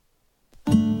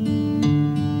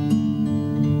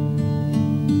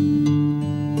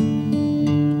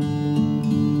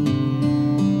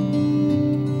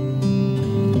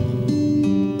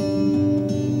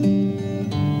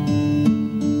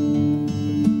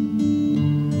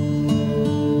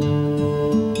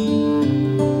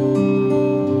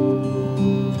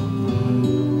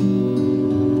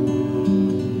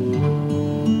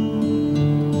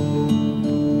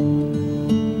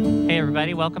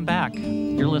everybody. Welcome back.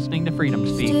 You're listening to Freedom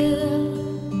Speak.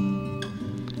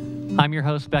 I'm your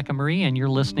host, Becca Marie, and you're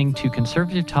listening to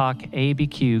Conservative Talk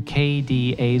ABQ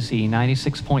KDAZ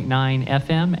 96.9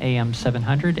 FM, AM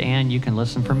 700, and you can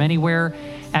listen from anywhere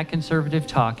at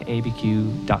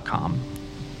conservativetalkabq.com.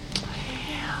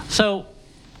 So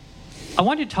I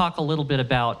wanted to talk a little bit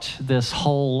about this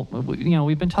whole,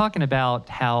 we've been talking about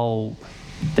how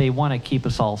they want to keep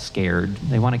us all scared.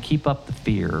 They want to keep up the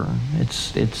fear.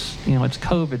 It's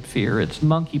COVID fear, it's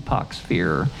monkeypox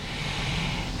fear,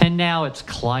 and now it's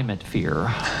climate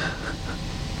fear.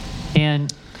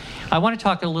 And I want to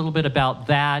talk a little bit about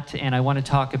that, and I want to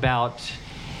talk about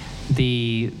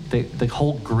the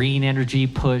whole green energy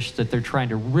push that they're trying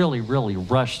to really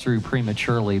rush through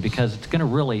prematurely, because it's going to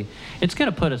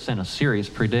put us in a serious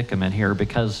predicament here,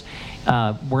 because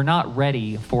we're not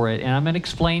ready for it. And I'm going to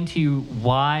explain to you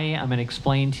why. I'm going to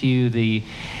explain to you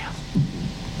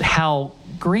how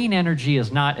green energy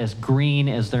is not as green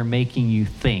as they're making you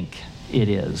think it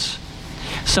is.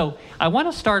 So I want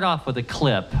to start off with a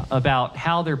clip about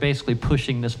how they're basically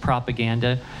pushing this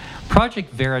propaganda.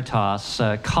 Project Veritas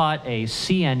caught a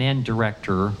CNN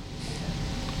director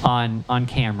on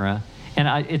camera,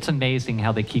 and it's amazing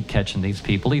how they keep catching these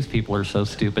people. These people are so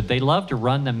stupid. They love to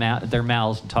run their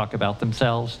mouths and talk about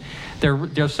themselves.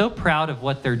 They're so proud of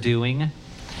what they're doing.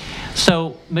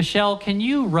 So, Michelle, can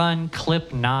you run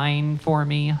clip 9 for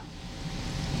me?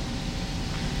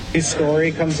 New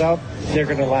story comes up, they're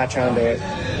going to latch onto it.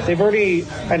 They've already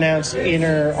announced in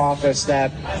our office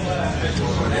that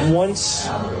once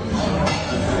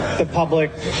the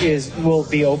public will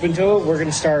be open to it, we're going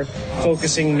to start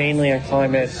focusing mainly on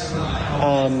climate,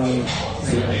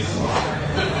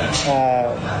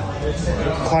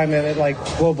 climate like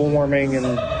global warming,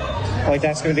 and like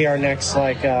that's going to be our next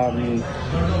I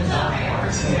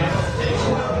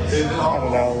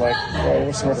don't know,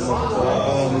 what's the word I'm looking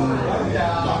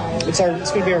for? It's going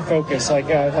to be our focus.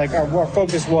 Our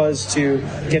focus was to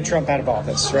get Trump out of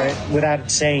office, right?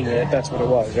 Without saying it, that's what it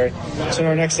was, right? So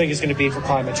our next thing is going to be for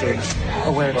climate change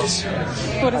awareness.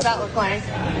 What does that look like?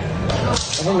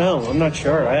 I don't know. I'm not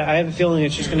sure. I have a feeling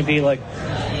it's just going to be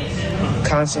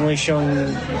constantly showing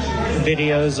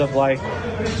videos of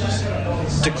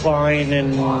decline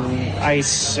in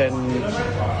ice and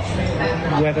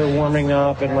weather warming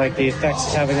up and the effects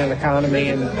it's having on the economy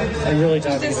and really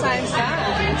talking Who decides that?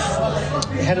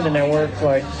 Head of the network,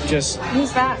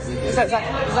 Who's that? Is that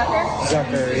Zucker?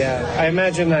 Zucker, yeah. I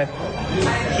imagine that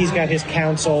he's got his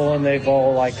council and they've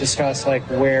all discussed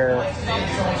where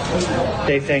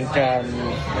they think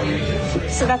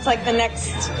so that's the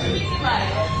next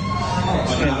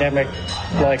pandemic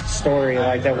story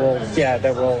that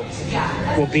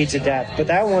will beat to death. But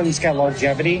that one's got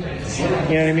longevity. You know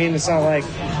what I mean? It's not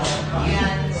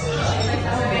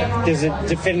there's a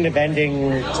definitive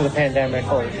ending to the pandemic,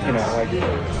 or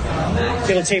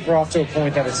it'll taper off to a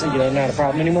point that it's not a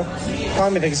problem anymore. I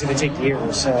think it's going to take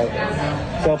years, so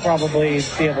they'll probably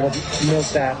be able to milk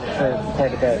that for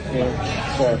quite a bit.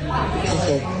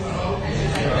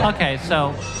 Okay,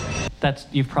 so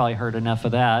you've probably heard enough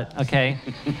of that, okay?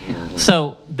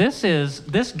 So this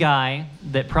guy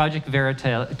that Project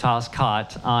Veritas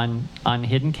caught on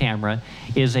hidden camera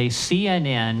is a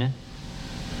CNN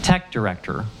tech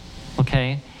director,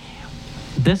 okay?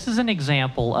 This is an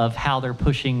example of how they're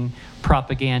pushing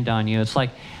propaganda on you. It's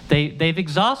they've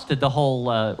exhausted the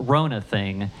whole Rona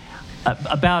thing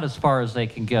about as far as they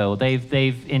can go.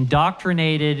 They've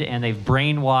indoctrinated and they've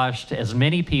brainwashed as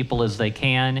many people as they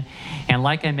can. And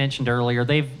like I mentioned earlier,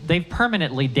 they've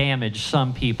permanently damaged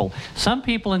some people. Some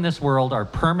people in this world are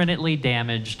permanently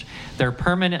damaged. They're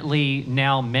permanently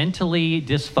now mentally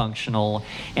dysfunctional,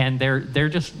 and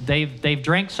they've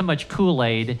drank so much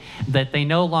Kool-Aid that they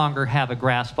no longer have a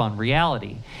grasp on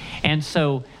reality. And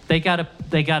so they got to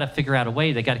figure out a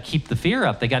way. They got to keep the fear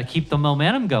up. They got to keep the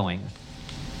momentum going.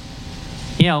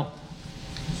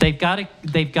 They've got to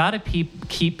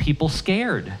keep people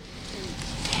scared.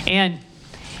 And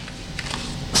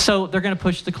so they're going to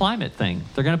push the climate thing.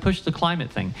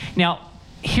 Now,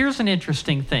 here's an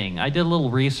interesting thing. I did a little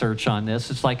research on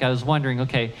this. It's I was wondering,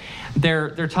 okay,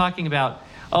 they're talking about,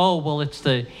 it's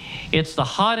the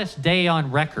hottest day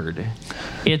on record.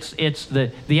 It's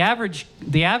the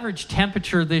average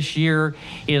temperature this year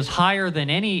is higher than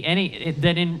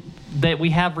that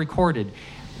we have recorded.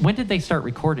 When did they start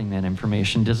recording that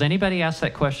information? Does anybody ask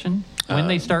that question? When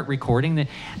they start recording that?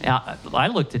 I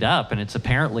looked it up, and it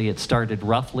started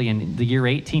roughly in the year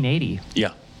 1880.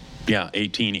 Yeah,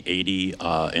 1880.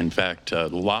 In fact,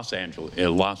 Los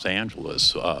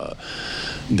Angeles,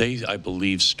 they, I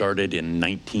believe, started in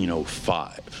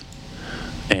 1905.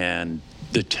 And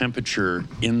the temperature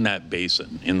in that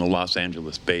basin, in the Los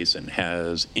Angeles basin,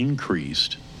 has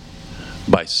increased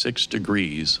by 6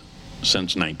 degrees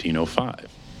since 1905.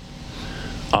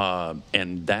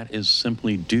 And that is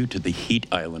simply due to the heat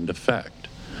island effect.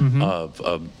 Of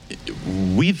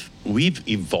we've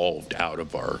evolved out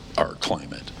of our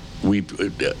climate.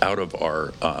 We've out of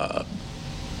our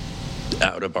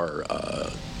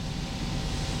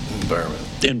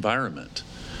environment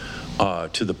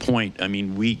to the point. I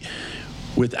mean,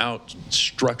 without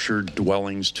structured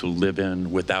dwellings to live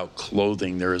in, without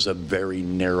clothing, there is a very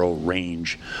narrow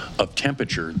range of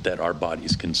temperature that our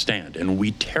bodies can stand, and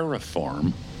we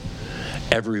terraform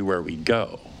everywhere we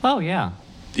go. Oh yeah.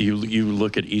 You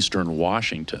look at eastern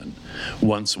Washington,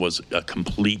 once was a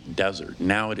complete desert.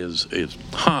 Now it is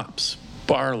hops,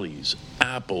 barleys,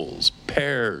 apples,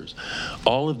 pears,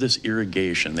 all of this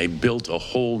irrigation. They built a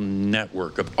whole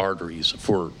network of arteries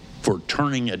for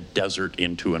turning a desert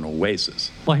into an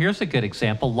oasis. Well, here's a good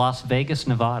example, Las Vegas,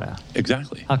 Nevada.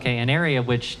 Exactly. Okay, an area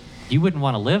which you wouldn't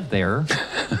want to live there.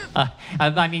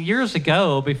 I mean, years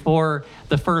ago, before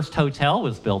the first hotel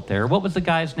was built there, what was the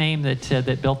guy's name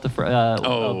that built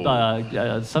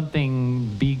the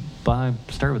something B?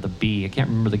 Started with a B. I can't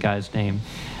remember the guy's name.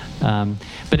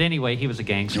 But anyway, he was a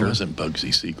gangster. It wasn't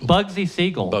Bugsy Siegel. Bugsy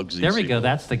Siegel. There we go.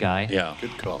 That's the guy. Yeah.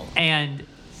 Good call. And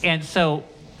so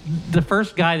the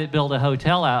first guy that built a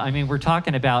hotel out, I mean, we're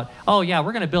talking about, oh yeah,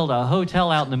 we're going to build a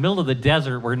hotel out in the middle of the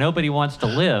desert where nobody wants to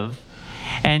live.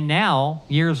 And now,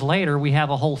 years later, we have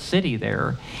a whole city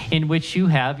there in which you're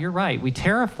right, we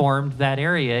terraformed that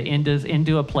area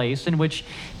into a place in which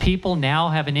people now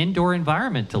have an indoor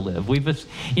environment to live.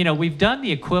 We've done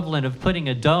the equivalent of putting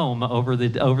a dome over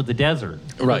the desert,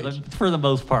 right, for the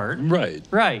most part. Right.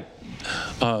 Right.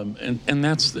 And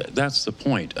that's the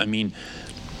point. I mean,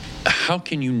 how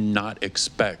can you not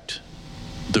expect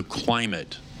the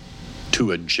climate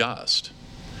to adjust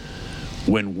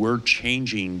when we're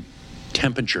changing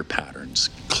temperature patterns,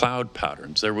 cloud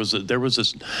patterns? There was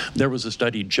a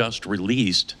study just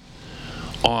released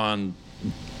on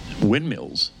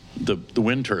windmills, the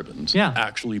wind turbines,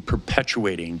 actually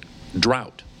perpetuating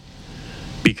drought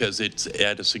because it's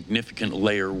at a significant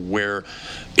layer where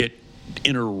it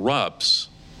interrupts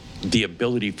the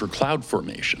ability for cloud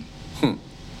formation.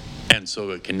 And so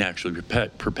it can actually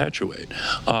perpetuate.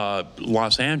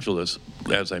 Los Angeles,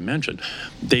 as I mentioned,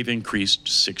 they've increased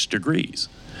 6 degrees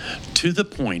to the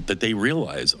point that they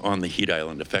realize on the heat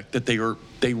island effect that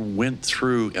they went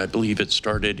through, I believe it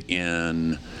started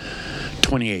in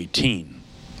 2018.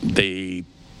 They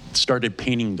started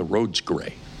painting the roads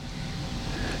gray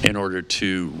in order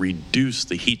to reduce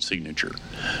the heat signature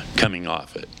coming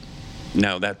off it.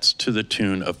 Now that's to the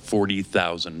tune of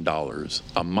 $40,000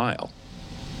 a mile.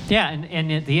 Yeah,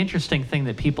 and the interesting thing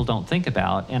that people don't think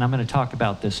about, and I'm going to talk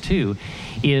about this too,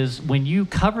 is when you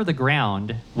cover the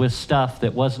ground with stuff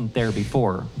that wasn't there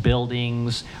before,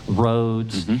 buildings,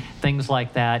 roads, things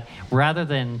like that, rather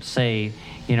than say,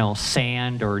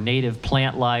 sand or native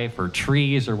plant life or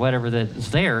trees or whatever that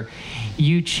is there,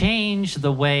 you change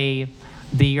the way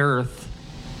the earth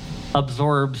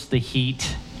absorbs the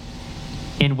heat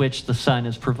in which the sun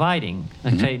is providing.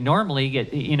 Okay, normally,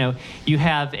 you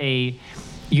have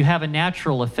a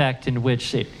natural effect in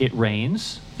which it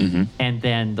rains, and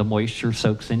then the moisture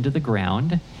soaks into the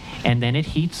ground, and then it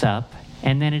heats up,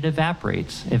 and then it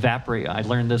evaporates. I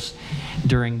learned this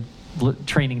during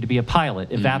training to be a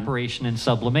pilot, evaporation and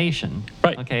sublimation.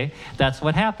 Right. Okay, that's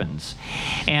what happens.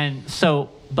 And so,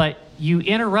 but you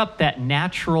interrupt that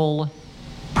natural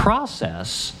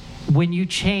process when you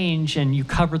change and you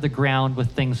cover the ground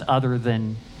with things other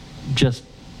than just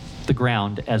the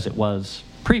ground as it was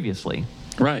previously.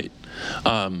 Right,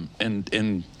 and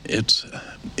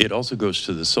it also goes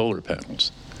to the solar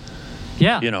panels.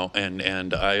 Yeah.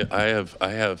 And I have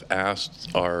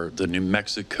asked the New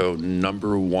Mexico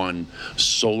 #1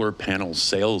 solar panel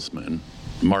salesman,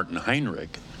 Martin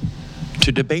Heinrich,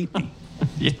 to debate me.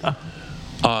 Yeah.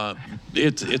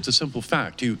 It's a simple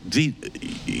fact.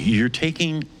 You're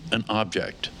taking an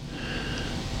object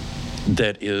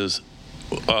that is,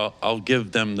 I'll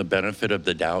give them the benefit of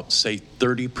the doubt, say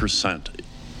 30%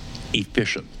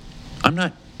 efficient. I'm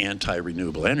not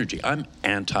anti-renewable energy. I'm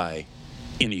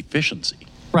anti-inefficiency.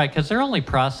 Right, because they're only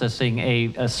processing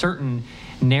a certain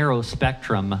narrow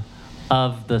spectrum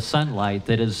of the sunlight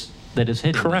that is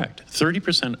hitting. Correct.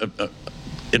 30% of,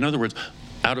 in other words,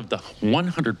 out of the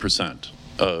 100%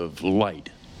 of light,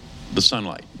 the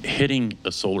sunlight hitting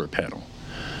a solar panel,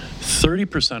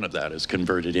 30% of that is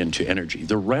converted into energy.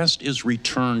 The rest is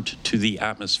returned to the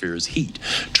atmosphere as heat.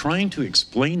 Trying to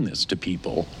explain this to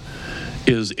people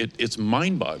it's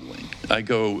mind-boggling. I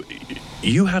go,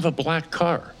 You have a black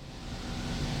car.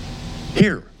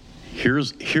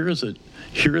 Here's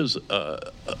a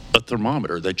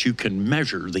thermometer that you can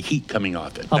measure the heat coming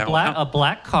off it. A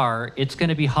black car, it's going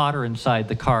to be hotter inside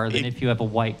the car than if you have a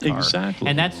white car. Exactly.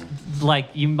 And that's like,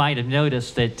 you might have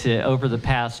noticed that over the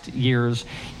past years,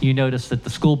 you notice that the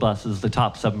school buses, the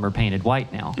tops of them are painted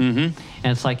white now. Mm-hmm.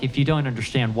 And it's like, if you don't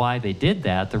understand why they did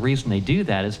that, the reason they do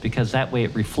that is because that way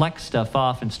it reflects stuff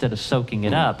off instead of soaking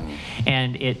it up.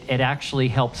 And it actually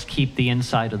helps keep the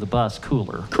inside of the bus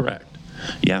cooler. Correct.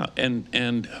 Yeah, and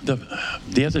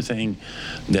the other thing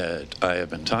that I have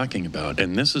been talking about,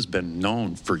 and this has been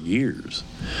known for years,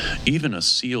 even a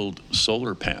sealed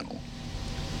solar panel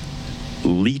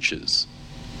leaches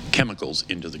chemicals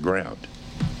into the ground.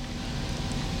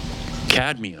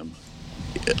 Cadmium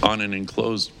on an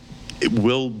enclosed, it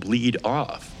will bleed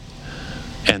off.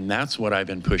 And that's what I've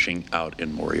been pushing out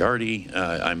in Moriarty.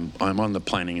 I'm on the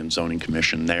Planning and Zoning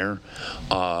Commission there.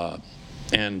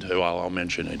 And well, I'll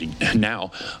mention it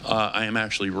now. I am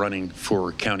actually running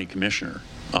for county commissioner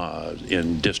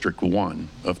in District 1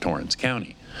 of Torrance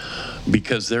County,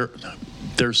 because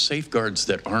there's safeguards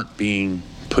that aren't being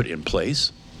put in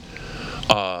place.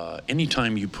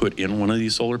 Anytime you put in one of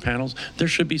these solar panels, there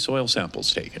should be soil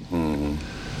samples taken.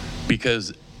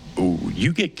 Because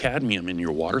you get cadmium in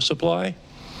your water supply,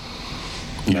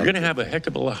 you're going to have a heck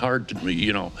of a hard,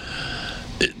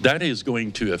 that is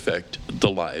going to affect the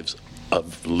lives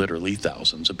of literally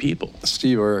thousands of people.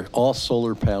 Steve, are all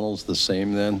solar panels the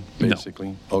same then,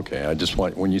 basically? No. Okay, I just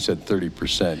want, when you said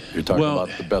 30%, you're talking about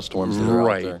the best ones that are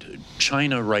out there? Right.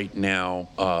 China right now,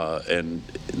 and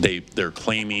they're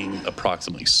claiming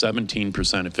approximately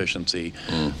 17% efficiency,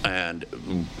 and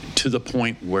to the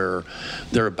point where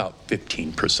they're about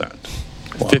 15%.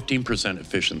 Wow. 15%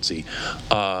 efficiency.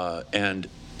 And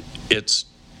it's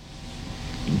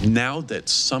now that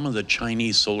some of the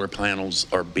Chinese solar panels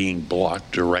are being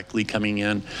blocked directly coming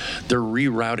in, they're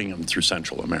rerouting them through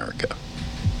Central America,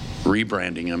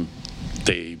 rebranding them.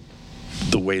 The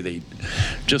way they,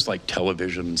 just like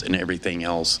televisions and everything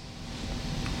else,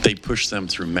 they push them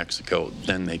through Mexico,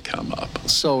 then they come up.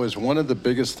 So is one of the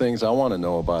biggest things I want to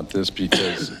know about this,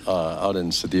 because out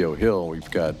in Cedillo Hill, we've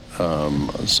got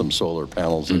some solar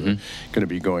panels that are going to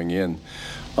be going in.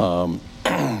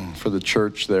 For the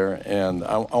church there, and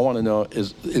I want to know,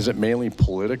 is it mainly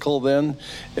political then,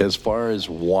 as far as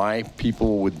why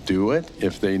people would do it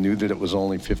if they knew that it was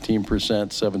only 15%,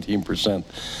 17%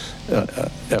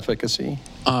 efficacy?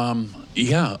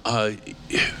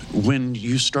 When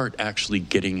you start actually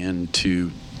getting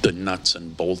into the nuts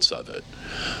and bolts of it,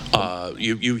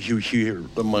 you hear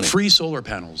the money. Free solar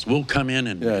panels will come in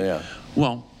and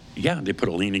they put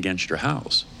a lien against your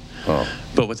house. Oh.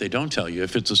 But what they don't tell you,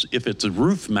 if it's a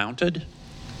roof mounted,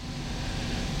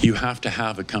 you have to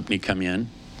have a company come in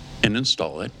and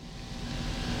install it.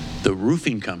 The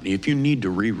roofing company, if you need to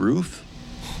re-roof,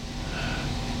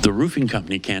 the roofing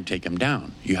company can't take them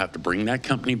down. You have to bring that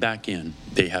company back in.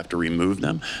 They have to remove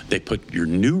them. They put your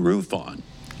new roof on,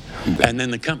 and then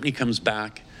the company comes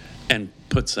back and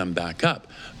puts them back up.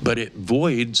 But it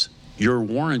voids your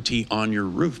warranty on your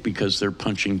roof because they're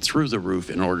punching through the roof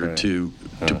in order to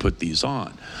put these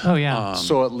on. Oh, yeah.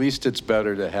 So at least it's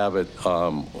better to have it,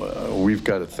 we've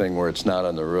got a thing where it's not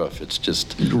on the roof. It's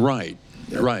just right.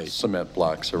 Cement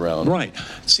blocks around. Right.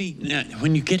 See,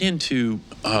 when you get into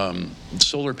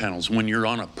solar panels, when you're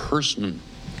on a personable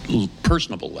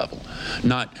level,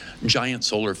 not giant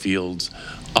solar fields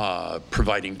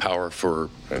providing power for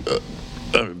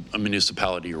a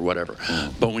municipality or whatever.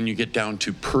 But when you get down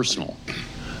to personal,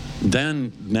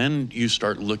 then you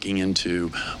start looking into,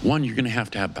 one, you're going to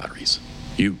have batteries.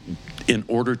 In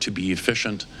order to be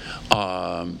efficient.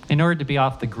 In order to be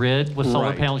off the grid with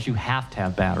solar panels, you have to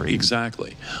have batteries.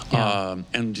 Exactly. Yeah.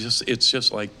 And it's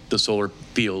just like the solar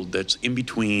field that's in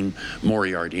between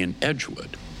Moriarty and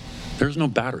Edgewood. There's no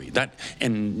battery.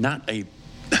 And not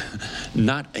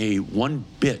a one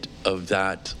bit of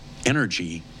that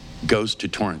energy goes to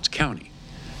Torrance County.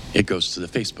 It goes to the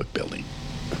Facebook building.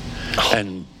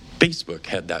 And Facebook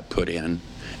had that put in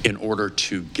order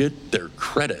to get their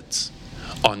credits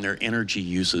on their energy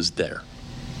uses there.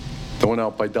 The one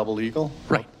out by Double Eagle?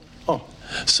 Right. Oh.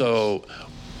 So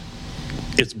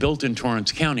it's built in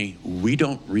Torrance County. We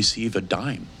don't receive a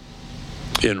dime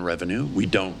in revenue. We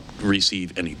don't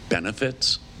receive any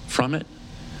benefits from it.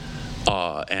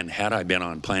 And had I been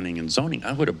on planning and zoning,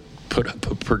 I would have put up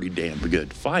a pretty damn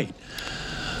good fight.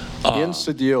 In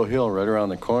Cedillo Hill, right around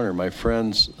the corner, my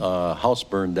friend's house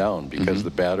burned down because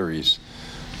the batteries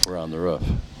were on the roof.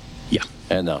 Yeah.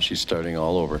 And now she's starting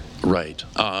all over. Right.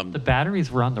 The batteries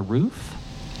were on the roof?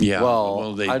 Yeah.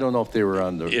 Well, I don't know if they were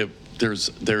on the...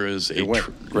 there is It went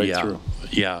right through.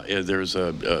 Yeah, there's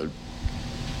a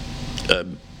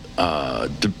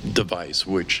device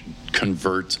which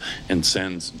converts and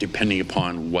sends, depending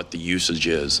upon what the usage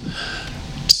is.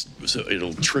 So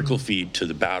it'll trickle feed to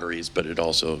the batteries, but it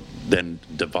also then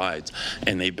divides.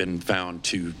 And they've been found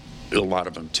to, a lot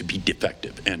of them, to be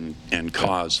defective and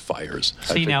cause fires.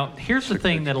 See, now, here's the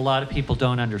thing that a lot of people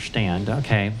don't understand,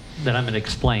 okay, that I'm going to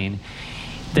explain.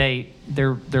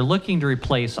 They're looking to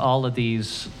replace all of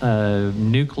these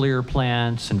nuclear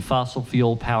plants and fossil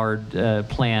fuel powered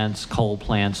plants, coal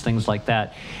plants, things like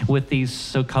that, with these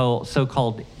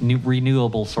so-called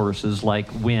renewable sources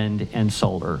like wind and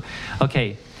solar.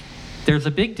 Okay, there's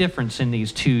a big difference in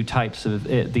these two types of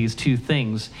these two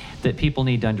things that people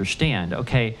need to understand.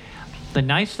 Okay, the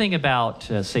nice thing about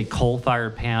say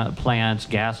coal-fired plants,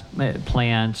 gas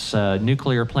plants,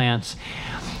 nuclear plants,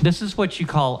 this is what you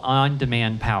call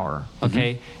on-demand power,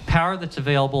 okay? Power that's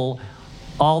available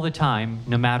all the time,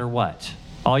 no matter what.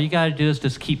 All you got to do is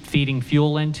just keep feeding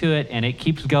fuel into it, and it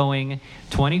keeps going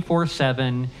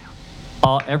 24/7,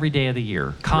 every day of the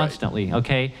year, constantly, right.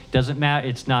 Okay? Doesn't matter.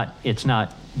 It's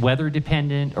not weather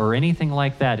dependent or anything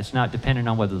like that. It's not dependent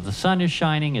on whether the sun is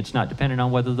shining. It's not dependent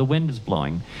on whether the wind is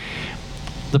blowing.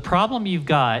 The problem you've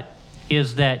got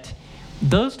is that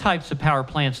those types of power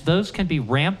plants, those can be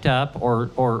ramped up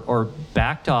or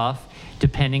backed off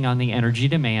depending on the energy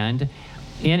demand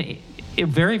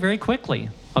very, very quickly,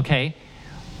 okay?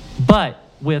 But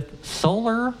with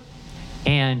solar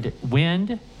and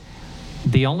wind,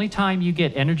 the only time you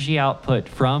get energy output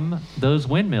from those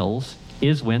windmills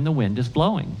is when the wind is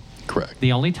blowing. Correct.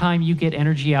 The only time you get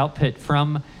energy output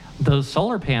from those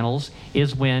solar panels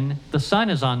is when the sun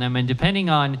is on them, and depending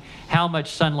on how much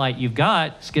sunlight you've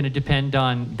got, it's going to depend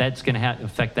on, that's going to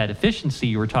affect that efficiency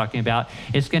you were talking about.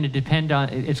 It's going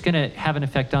to have an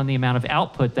effect on the amount of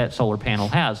output that solar panel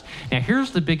has. Now, here's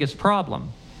the biggest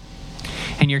problem.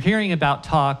 And you're hearing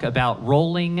talk about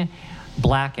rolling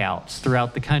blackouts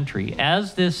throughout the country.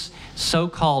 As this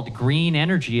so-called green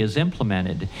energy is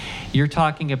implemented, you're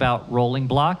talking about rolling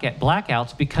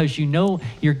blackouts because you know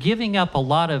you're giving up a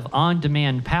lot of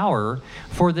on-demand power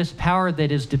for this power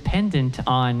that is dependent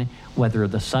on whether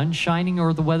the sun's shining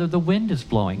or whether the wind is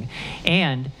blowing.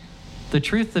 And the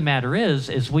truth of the matter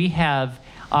is we have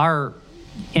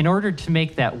in order to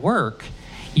make that work,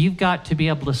 you've got to be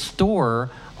able to store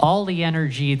all the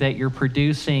energy that you're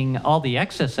producing, all the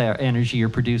excess energy you're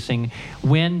producing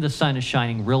when the sun is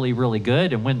shining really, really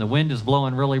good and when the wind is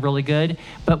blowing really, really good.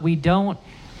 But we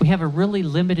have a really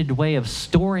limited way of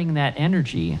storing that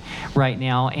energy right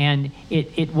now, and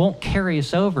it won't carry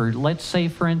us over. Let's say,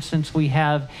 for instance, we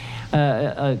have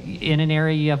in an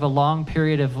area you have a long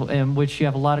period in which you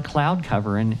have a lot of cloud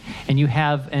cover, and you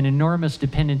have an enormous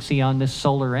dependency on this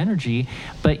solar energy,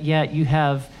 but yet you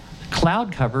have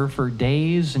cloud cover for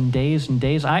days and days and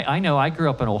days. I know I grew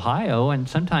up in Ohio, and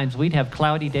sometimes we'd have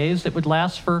cloudy days that would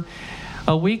last for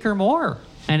a week or more.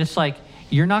 And it's like,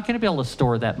 you're not going to be able to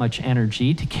store that much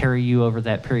energy to carry you over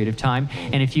that period of time.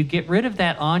 And if you get rid of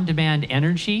that on-demand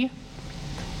energy,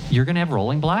 you're going to have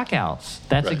rolling blackouts.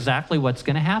 That's right. Exactly what's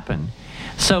going to happen.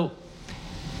 So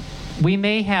we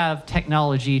may have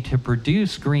technology to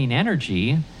produce green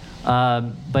energy,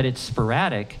 but it's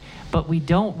sporadic. But we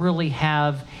don't really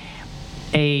have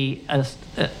an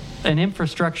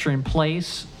infrastructure in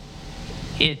place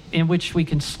in which we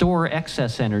can store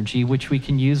excess energy, which we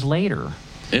can use later.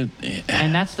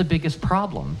 And that's the biggest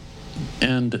problem.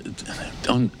 And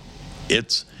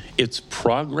it's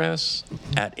progress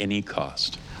at any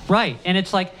cost. Right, and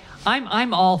it's like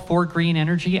I'm all for green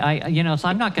energy. So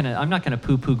I'm not gonna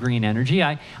poo-poo green energy.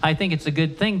 I think it's a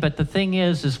good thing, but the thing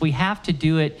is we have to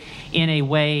do it in a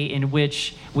way in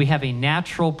which we have a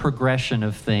natural progression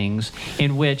of things,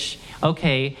 in which,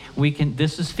 okay,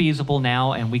 this is feasible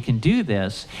now and we can do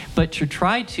this, but to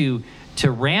try to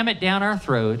ram it down our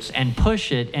throats and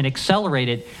push it and accelerate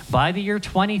it by the year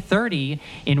 2030,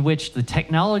 in which the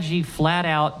technology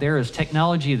there is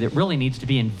technology that really needs to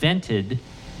be invented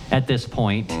at this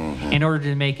point in order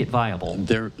to make it viable.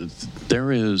 There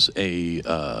is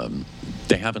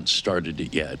they haven't started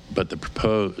it yet, but the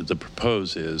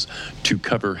propose is to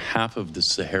cover half of the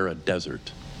Sahara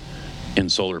Desert in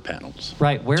solar panels.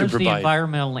 Right. Where's the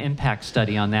environmental impact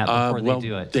study on that before they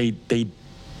do it?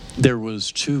 There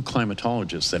was 2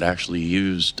 climatologists that actually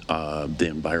used the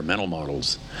environmental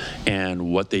models,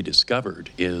 and what they discovered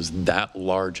is that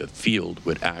large a field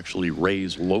would actually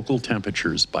raise local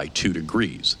temperatures by 2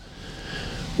 degrees,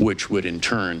 which would in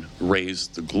turn raise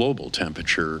the global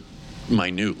temperature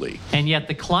minutely. And yet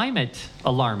the climate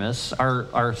alarmists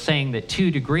are saying that 2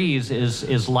 degrees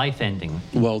is life-ending.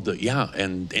 Well,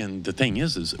 and the thing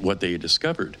is what they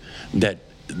discovered, that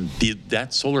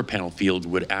that solar panel field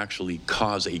would actually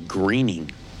cause a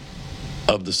greening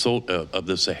of the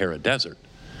Sahara Desert.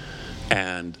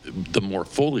 And the more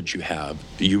foliage you have,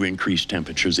 you increase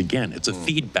temperatures again. It's a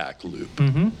feedback loop.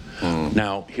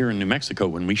 Now, here in New Mexico,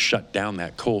 when we shut down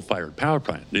that coal-fired power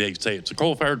plant, they say it's a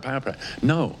coal-fired power plant.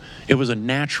 No, it was a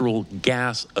natural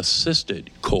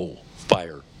gas-assisted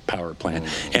coal-fired power plant,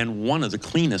 and one of the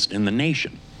cleanest in the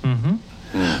nation.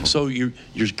 So you're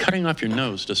cutting off your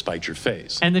nose to spite your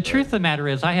face. And the truth of the matter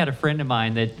is, I had a friend of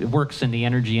mine that works in the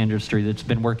energy industry that's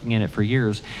been working in it for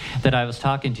years that I was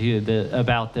talking to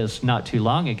about this not too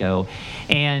long ago.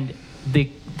 And the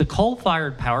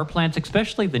coal-fired power plants,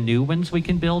 especially the new ones we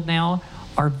can build now,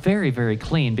 are very, very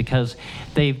clean because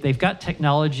they've got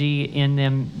technology in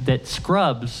them that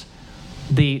scrubs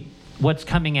what's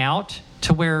coming out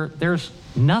to where there's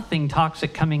nothing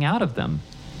toxic coming out of them.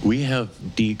 We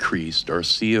have decreased our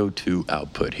CO2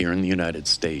 output here in the United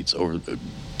States over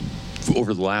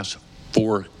the last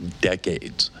 4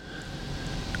 decades.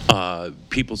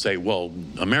 People say, well,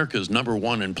 America's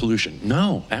 #1 in pollution.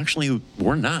 No, actually,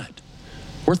 we're not.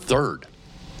 We're 3rd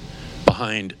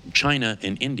behind China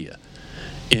and India.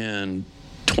 In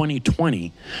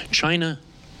 2020, China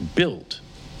built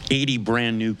 80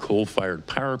 brand new coal-fired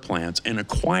power plants and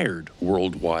acquired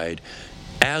worldwide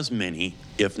as many,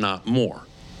 if not more.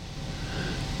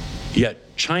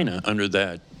 Yet China, under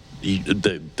the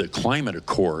climate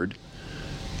accord,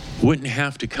 wouldn't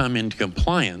have to come into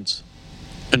compliance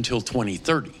until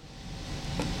 2030.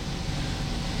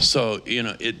 So,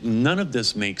 none of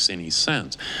this makes any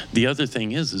sense. The other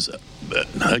thing is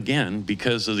again,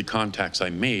 because of the contacts I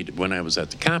made when I was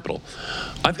at the Capitol,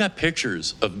 I've got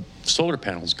pictures of solar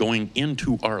panels going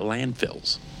into our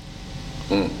landfills.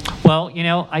 Well,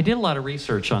 I did a lot of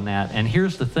research on that, and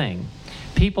here's the thing.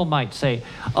 People might say,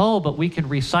 oh, but we can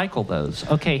recycle those.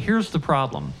 Okay, here's the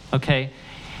problem, okay?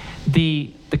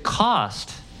 The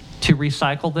cost to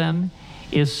recycle them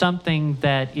is something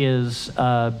that is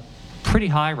pretty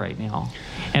high right now.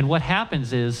 And what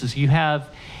happens is you have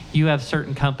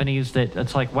certain companies that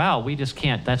it's like, wow, we just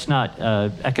can't, that's not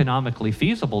economically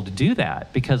feasible to do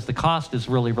that because the cost is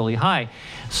really, really high.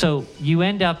 So you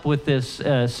end up with this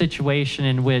situation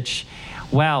in which,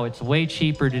 wow, it's way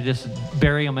cheaper to just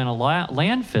bury them in a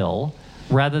landfill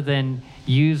rather than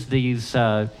use these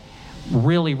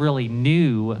really, really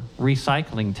new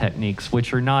recycling techniques,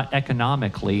 which are not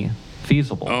economically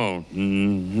feasible. Oh,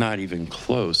 not even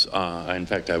close. In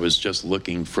fact, I was just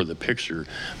looking for the picture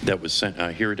that was sent.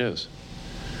 Here it is.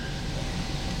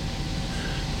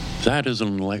 That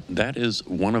is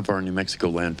one of our New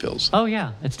Mexico landfills. Oh,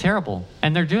 yeah, it's terrible.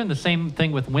 And they're doing the same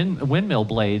thing with windmill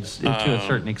blades to a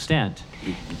certain extent.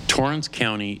 Torrance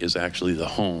County is actually the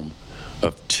home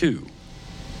of 2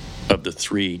 of the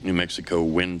 3 New Mexico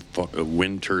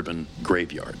wind turbine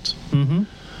graveyards.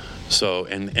 So,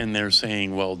 and they're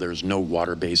saying, well, there's no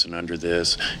water basin under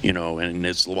this, and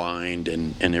it's lined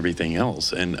and everything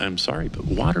else. And I'm sorry, but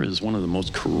water is one of the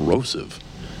most corrosive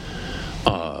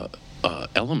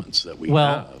elements that we have.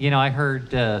 Well, I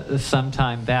heard some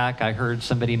time back, I heard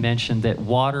somebody mention that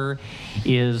water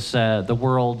is the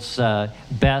world's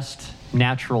best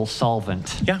natural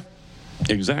solvent. Yeah,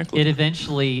 exactly. It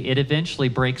eventually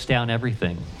breaks down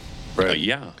everything. Right.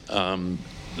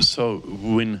 So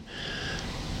when,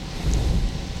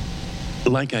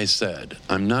 like I said,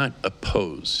 I'm not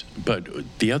opposed, but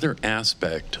the other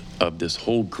aspect of this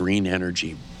whole green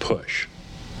energy push,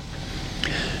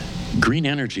 green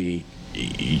energy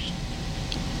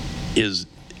is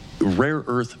rare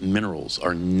earth minerals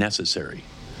are necessary.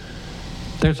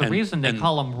 There's a reason they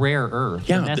call them rare earth.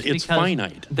 Yeah, and that's it's because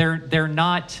finite. They're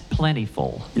not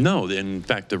plentiful. No, in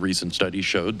fact, the recent study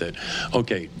showed that,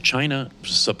 China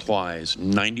supplies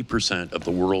 90% of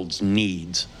the world's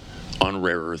needs on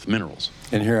rare earth minerals.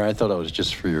 And here, I thought it was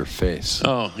just for your face.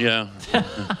 Oh, yeah.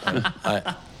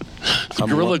 I'm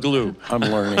Gorilla glue. I'm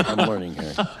learning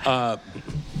here.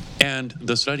 And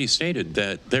the study stated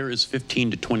that there is 15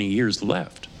 to 20 years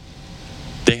left.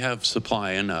 They have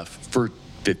supply enough for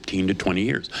 15 to 20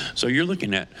 years. So you're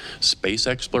looking at space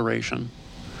exploration,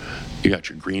 you got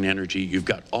your green energy, you've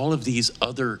got all of these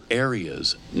other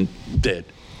areas that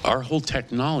our whole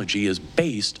technology is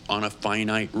based on a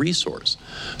finite resource.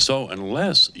 So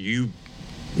unless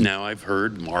now I've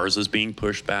heard Mars is being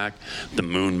pushed back, the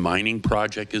moon mining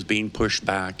project is being pushed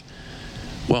back.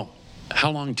 Well,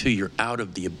 how long till you're out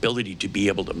of the ability to be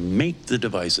able to make the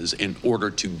devices in order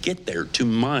to get there, to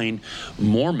mine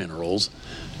more minerals,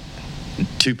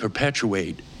 to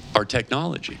perpetuate our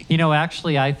technology.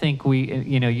 Actually, I think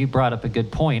you brought up a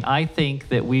good point. I think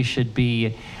that we should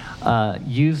be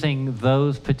using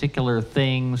those particular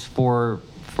things for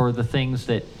the things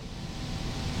that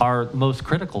are most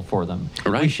critical for them.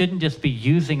 Right. We shouldn't just be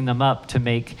using them up to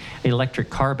make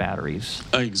electric car batteries.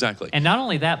 Exactly. And not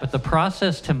only that, but the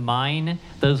process to mine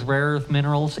those rare earth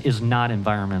minerals is not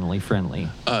environmentally friendly.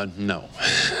 No.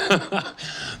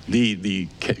 the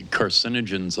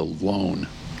carcinogens alone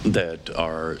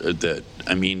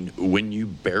when you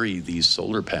bury these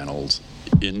solar panels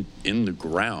in the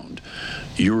ground,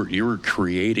 you're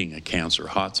creating a cancer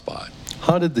hotspot.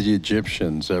 How did the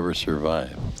Egyptians ever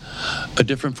survive? A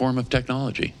different form of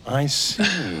technology. I see.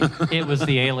 It was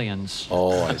the aliens.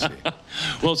 Oh, I see.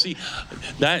 Well, see,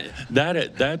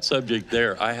 that subject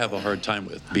there, I have a hard time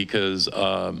with because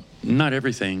not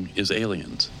everything is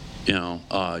aliens.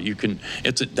 I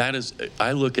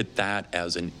look at that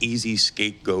as an easy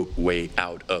scapegoat way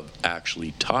out of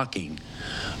actually talking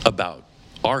about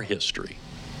our history.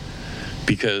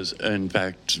 Because, in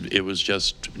fact, it was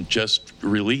just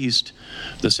released,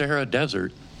 the Sahara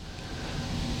Desert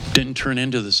didn't turn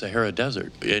into the Sahara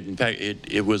Desert. In fact,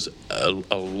 it was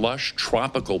a lush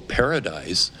tropical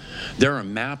paradise. There are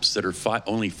maps that are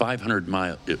only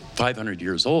 500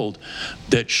 years old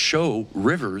that show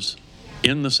rivers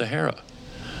in the Sahara.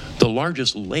 The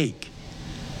largest lake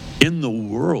in the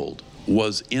world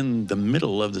was in the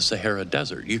middle of the Sahara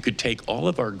Desert. You could take all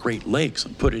of our Great Lakes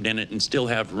and put it in it and still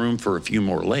have room for a few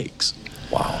more lakes.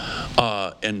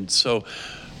 Wow. And so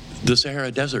the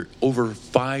Sahara Desert, over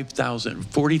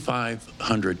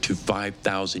 4,500 to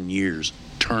 5,000 years,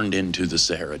 turned into the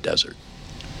Sahara Desert.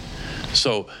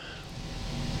 So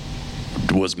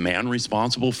was man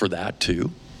responsible for that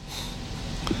too?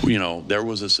 There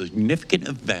was a significant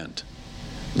event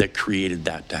that created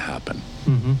that to happen.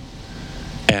 Mm-hmm.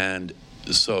 And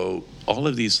so all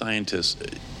of these scientists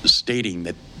stating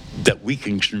that we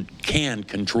can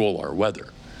control our weather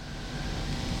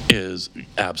is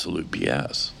absolute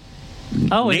BS.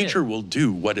 Nature will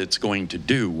do what it's going to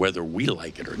do, whether we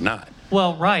like it or not.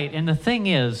 Well, right. And the thing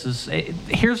is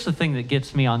here's the thing that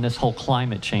gets me on this whole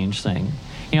climate change thing.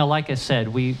 Like I said,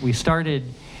 we started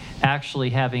actually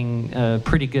having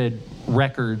pretty good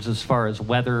records as far as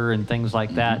weather and things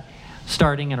like that,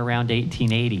 starting at around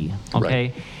 1880,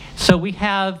 okay? Right. So we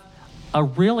have a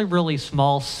really, really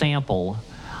small sample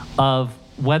of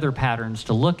weather patterns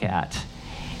to look at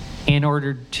in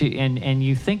order to, and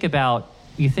you think about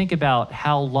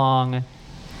how long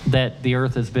that the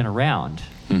Earth has been around,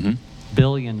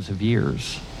 billions of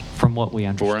years from what we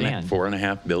understand.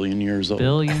 4.5 billion years old.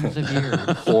 Billions of years.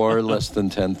 Or less than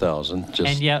 10,000, just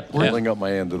And yet pulling up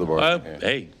my end of the bargain.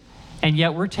 Hey. And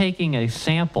yet we're taking a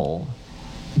sample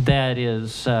that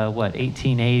is,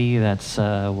 1880, that's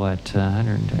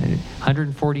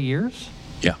 140 years?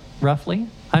 Yeah. Roughly.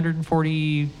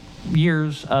 140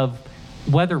 years of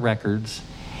weather records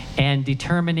and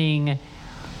determining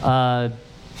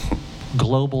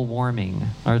global warming.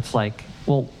 Or it's like,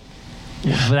 well,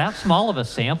 that small of a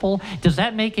sample, does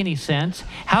that make any sense?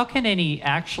 How can any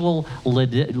actual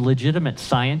legitimate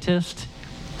scientist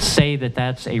say that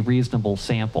that's a reasonable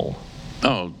sample?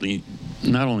 Oh,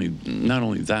 not only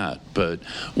that, but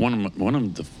one of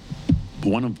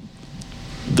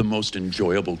the most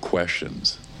enjoyable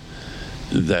questions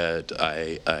that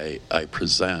I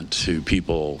present to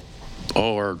people,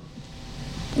 our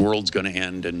world's going to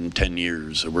end in 10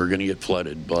 years, or we're going to get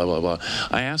flooded, blah, blah, blah.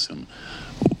 I ask them,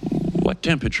 what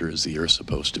temperature is the Earth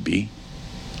supposed to be?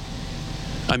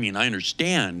 I mean, I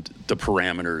understand the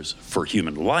parameters for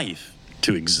human life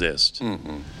to exist.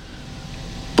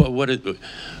 But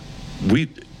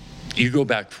you go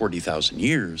back 40,000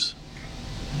 years,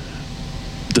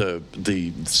 the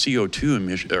CO2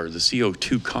 emission, or the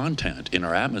CO2 content in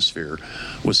our atmosphere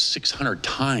was 600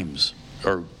 times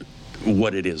or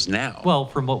what it is now. Well,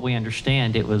 from what we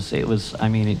understand, that was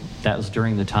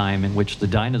during the time in which the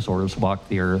dinosaurs walked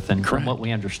the Earth, and Correct. From what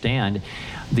we understand,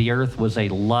 the Earth was a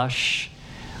lush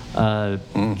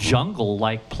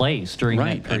jungle-like place during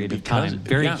Right, that period and of time.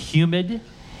 Very humid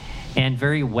and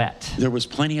very wet. There was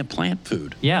plenty of plant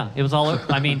food. Yeah, it was all over.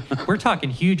 I mean, we're talking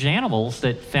huge animals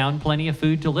that found plenty of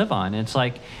food to live on. It's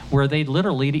like where they'd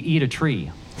literally eat a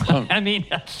tree. Oh. I mean,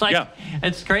 it's like, Yeah.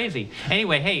 It's crazy.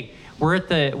 Anyway, hey, we're at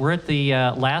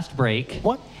the last break.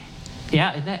 What?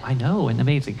 Yeah, I know, and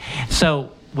amazing.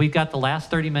 So we've got the last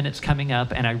 30 minutes coming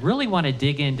up, and I really want to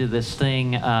dig into this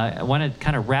thing. I want to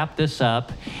kind of wrap this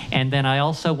up, and then I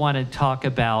also want to talk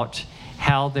about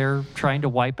how they're trying to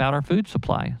wipe out our food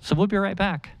supply. So we'll be right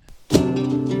back.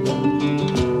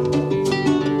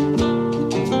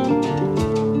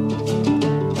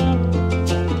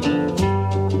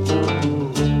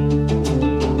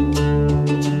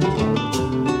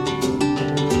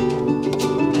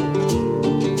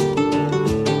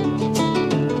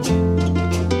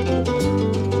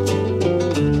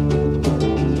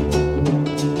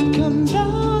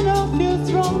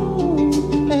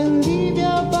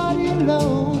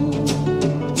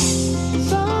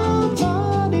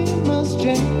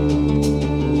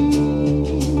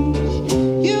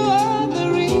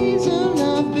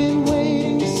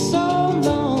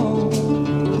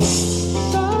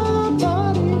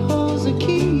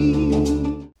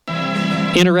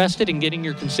 Interested in getting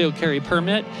your concealed carry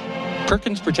permit?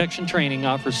 Perkins Protection Training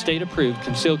offers state-approved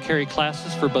concealed carry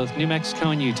classes for both New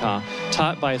Mexico and Utah,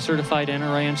 taught by a certified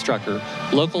NRA instructor.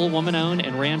 Local, woman-owned,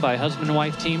 and ran by a husband and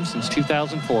wife team since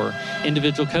 2004.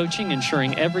 Individual coaching,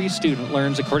 ensuring every student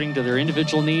learns according to their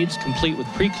individual needs, complete with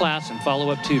pre-class and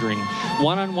follow-up tutoring.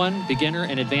 One-on-one, beginner,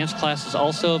 and advanced classes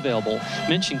also available.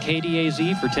 Mention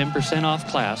KDAZ for 10% off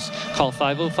class. Call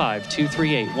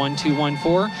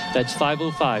 505-238-1214. That's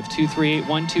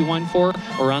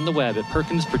 505-238-1214, or on the web at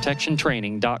PerkinsProtectionTraining.com.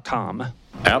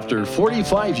 After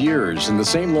 45 years in the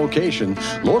same location,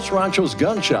 Los Ranchos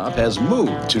Gun Shop has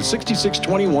moved to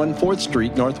 6621 4th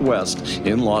Street Northwest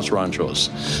in Los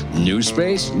Ranchos. New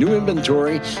space, new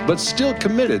inventory, but still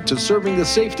committed to serving the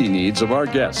safety needs of our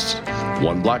guests.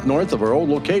 1 block north of our old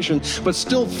location, but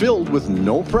still filled with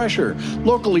no pressure.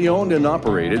 Locally owned and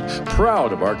operated,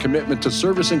 proud of our commitment to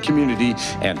service and community,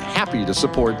 and happy to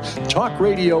support Talk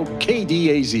Radio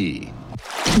KDAZ.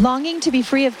 Longing to be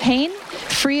free of pain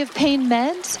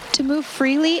meds, to move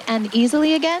freely and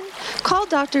easily again? Call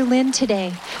Dr. Lynn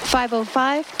today,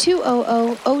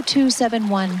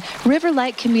 505-200-0271,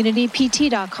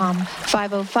 riverlightcommunitypt.com,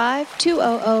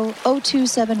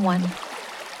 505-200-0271.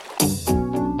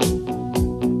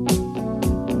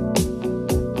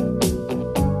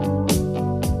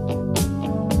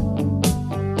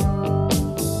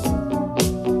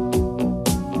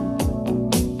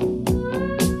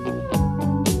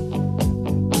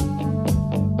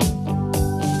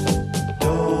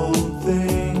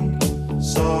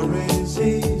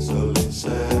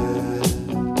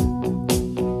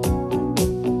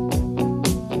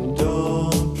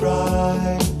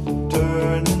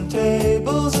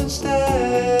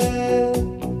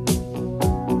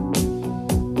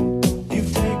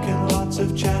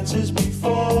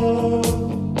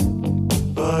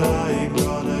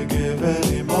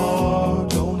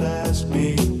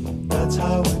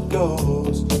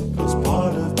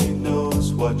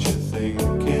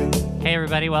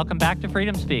 Welcome back to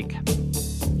Freedom Speak.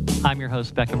 I'm your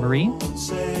host, Becca Marie,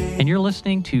 and you're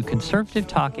listening to Conservative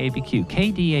Talk ABQ,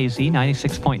 KDAZ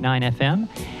 96.9 FM,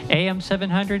 AM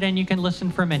 700, and you can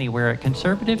listen from anywhere at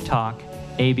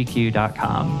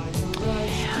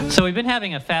conservativetalkabq.com. So we've been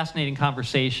having a fascinating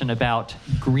conversation about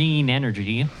green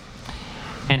energy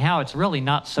and how it's really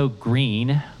not so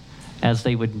green as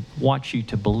they would want you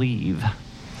to believe.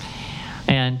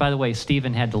 And by the way,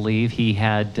 Stephen had to leave. He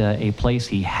had a place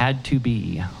he had to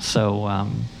be. So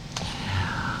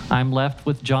I'm left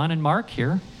with John and Mark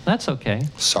here. That's okay.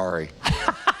 Sorry.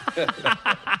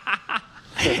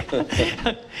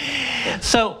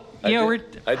 So, I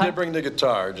did bring the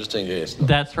guitar, just in case.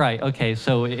 That's right. Okay,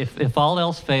 so if all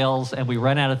else fails and we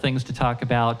run out of things to talk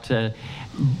about,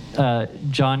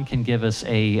 John can give us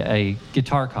a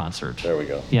guitar concert. There we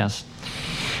go. Yes.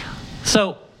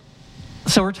 So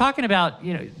we're talking about,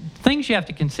 things you have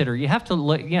to consider. You have to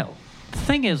look, the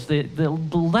thing is the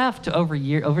left over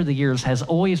the years has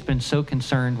always been so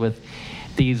concerned with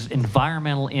these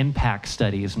environmental impact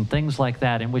studies and things like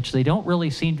that, in which they don't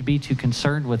really seem to be too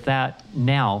concerned with that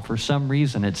now for some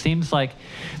reason. It seems like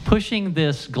pushing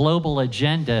this global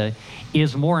agenda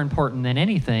is more important than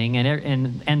anything,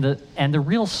 and the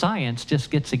real science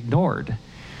just gets ignored.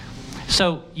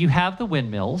 So you have the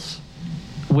windmills,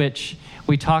 which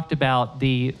we talked about.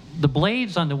 The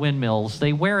blades on the windmills,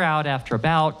 they wear out after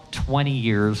about 20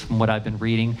 years from what I've been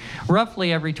reading.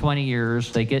 Roughly every 20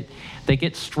 years, they get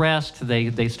stressed,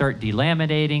 they start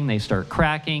delaminating, they start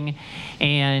cracking,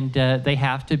 and they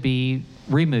have to be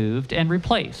removed and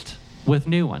replaced with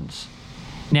new ones.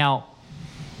 Now,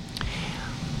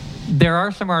 there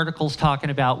are some articles talking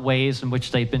about ways in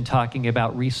which they've been talking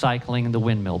about recycling the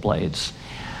windmill blades.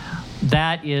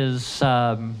 That is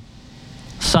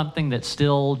something that's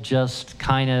still just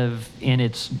kind of in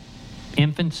its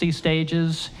infancy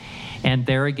stages. And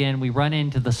there again, we run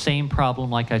into the same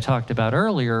problem like I talked about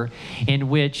earlier, in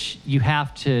which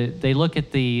they look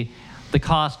at the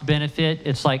cost benefit.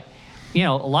 It's like, a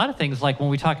lot of things, like when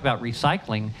we talk about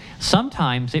recycling,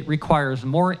 sometimes it requires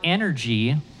more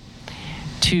energy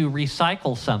to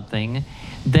recycle something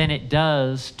than it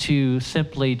does to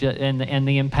simply, and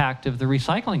the impact of the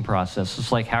recycling process.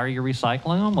 It's like, how are you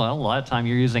recycling them? Well, a lot of time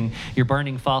you're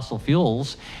burning fossil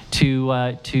fuels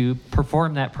to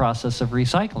perform that process of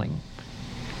recycling.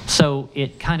 So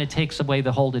it kind of takes away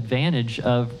the whole advantage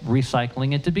of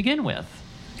recycling it to begin with.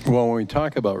 Well, when we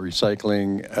talk about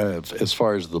recycling, as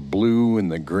far as the blue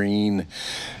and the green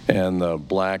and the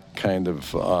black kind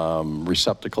of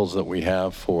receptacles that we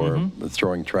have for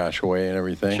throwing trash away and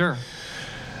everything, sure,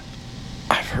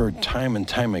 I've heard time and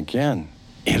time again,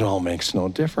 it all makes no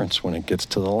difference when it gets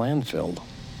to the landfill.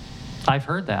 I've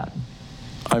heard that.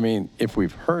 I mean, if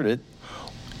we've heard it,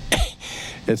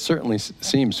 it certainly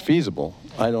seems feasible.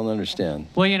 I don't understand.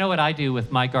 Well, you know what I do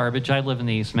with my garbage? I live in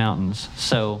the East Mountains,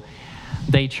 so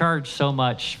they charge so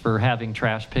much for having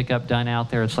trash pickup done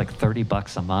out there. It's like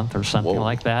 $30 a month or something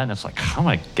like that, and it's like, oh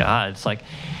my God! It's like,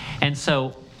 and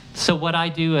so what I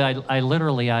do, I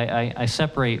literally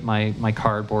separate my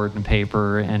cardboard and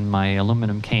paper and my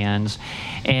aluminum cans,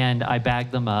 and I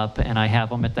bag them up and I have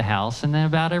them at the house. And then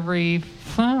about every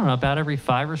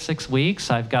 5 or 6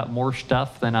 weeks, I've got more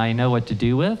stuff than I know what to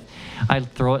do with. I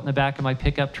throw it in the back of my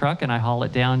pickup truck and I haul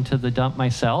it down to the dump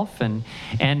myself, and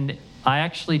I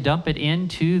actually dump it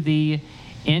into the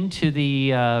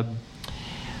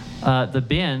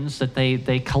bins that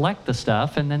they collect the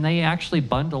stuff, and then they actually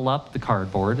bundle up the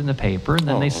cardboard and the paper, and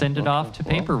then they send it off to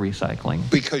paper recycling.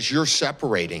 Because you're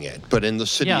separating it. But in the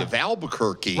city of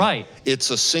Albuquerque, right, it's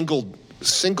a single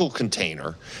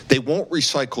container. They won't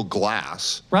recycle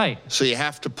glass. Right. So you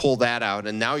have to pull that out,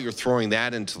 and now you're throwing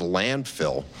that into the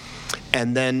landfill.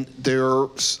 And then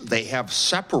they have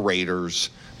separators,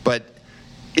 but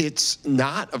it's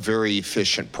not a very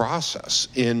efficient process.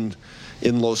 In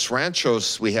Los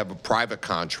Ranchos, we have a private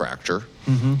contractor,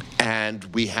 and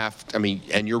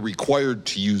and you're required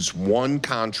to use one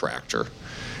contractor.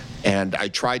 And I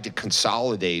tried to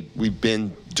consolidate. We've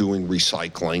been doing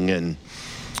recycling, and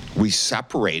we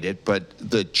separate it, but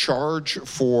the charge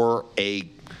for a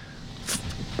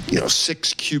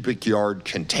 6 cubic yard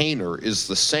container is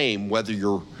the same whether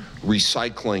you're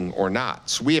recycling or not.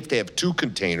 So we have to have 2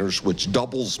 containers, which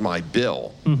doubles my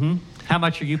bill. How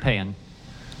much are you paying?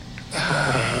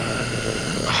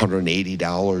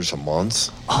 $180 a month.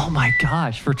 Oh my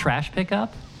gosh, for trash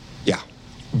pickup? Yeah.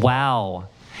 Wow.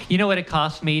 You know what it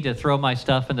costs me to throw my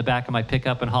stuff in the back of my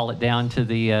pickup and haul it down to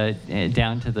the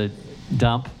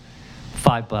dump?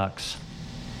 $5.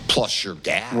 Plus your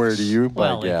gas. Where do you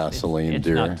buy gasoline,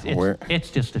 dear? It's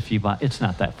just a few bucks. It's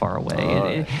not that far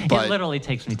away. It literally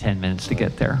takes me 10 minutes to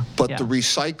get there. But the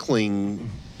recycling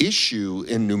issue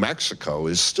in New Mexico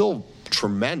is still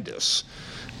tremendous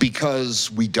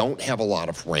because we don't have a lot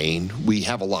of rain. We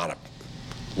have a lot of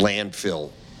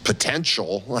landfill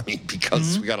potential,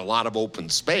 because we got a lot of open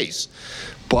space.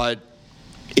 But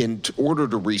in order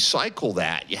to recycle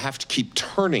that, you have to keep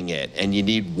turning it, and you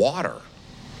need water.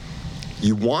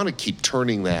 You want to keep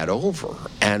turning that over,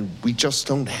 and we just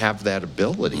don't have that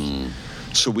ability.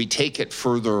 So we take it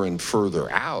further and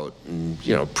further out, and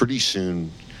pretty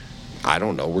soon, I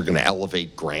don't know, we're going to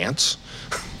elevate grants.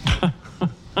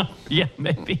 Yeah,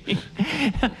 maybe.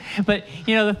 But,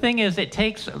 the thing is, a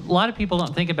lot of people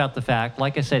don't think about the fact,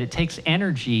 like I said, it takes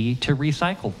energy to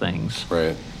recycle things.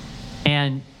 Right.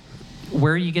 And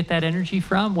where you get that energy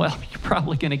from? Well, you're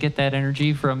probably going to get that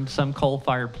energy from some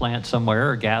coal-fired plant somewhere,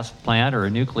 or a gas plant, or a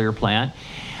nuclear plant.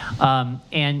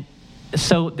 And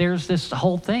so there's this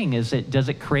whole thing. Does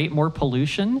it create more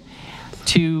pollution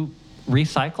to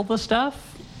recycle the stuff?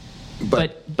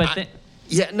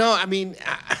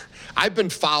 I've been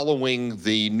following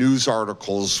the news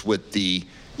articles with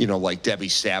like Debbie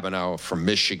Stabenow from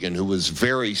Michigan, who was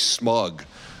very smug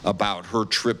about her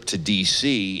trip to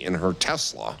D.C. in her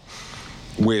Tesla,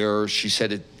 where she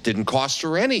said it didn't cost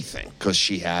her anything because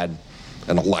she had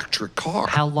an electric car.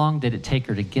 How long did it take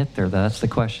her to get there, though? That's the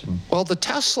question. Well, the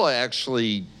Tesla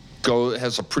actually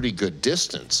has a pretty good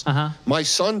distance. My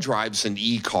son drives an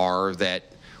e-car that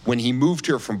when he moved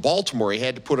here from Baltimore, he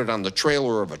had to put it on the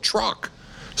trailer of a truck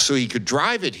so he could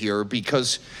drive it here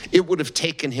because it would have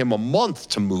taken him a month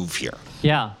to move here.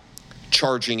 Yeah.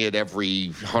 Charging it every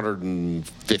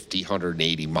 150,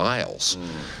 180 miles.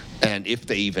 And if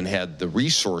they even had the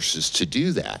resources to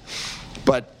do that.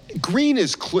 But green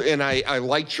is clear, and I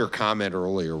liked your comment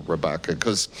earlier, Rebecca,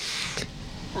 because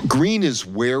green is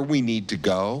where we need to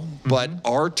go, but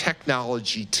our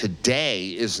technology today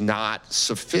is not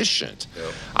sufficient.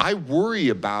 Yep. I worry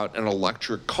about an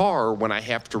electric car when I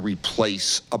have to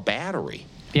replace a battery.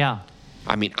 Yeah.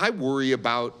 I worry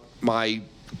about my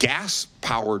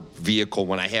gas-powered vehicle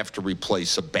when I have to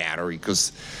replace a battery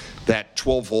because that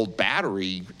 12-volt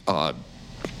battery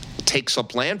takes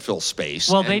up landfill space.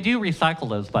 Well, they do recycle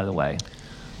those, by the way.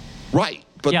 Right,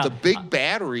 but the big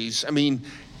batteries, when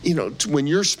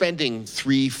you're spending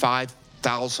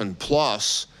 $3,000-$5,000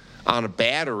 plus on a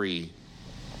battery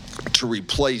to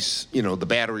replace, the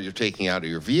battery you're taking out of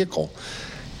your vehicle,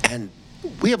 and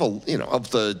we have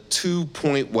of the 2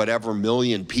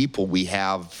 million people we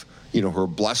have, who are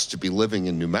blessed to be living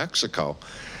in New Mexico,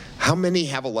 how many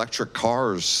have electric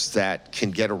cars that can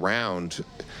get around?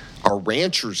 Our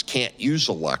ranchers can't use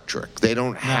electric. They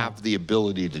don't have the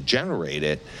ability to generate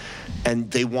it.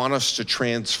 And they want us to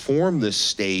transform this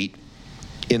state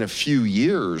in a few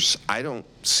years, I don't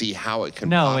see how it can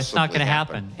No, it's not possibly going to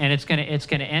happen. And it's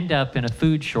going to end up in a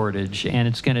food shortage, and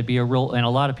it's going to be and a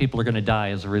lot of people are going to die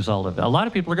as a result of it. A lot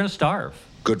of people are going to starve.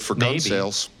 Good for gun Maybe.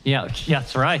 sales. Yeah,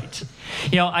 that's right.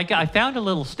 I found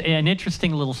an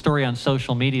interesting little story on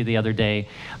social media the other day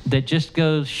that just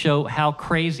goes show how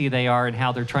crazy they are and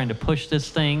how they're trying to push this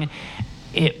thing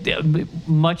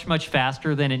much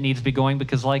faster than it needs to be going,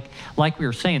 because like we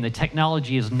were saying, the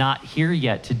technology is not here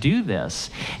yet to do this.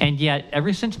 And yet,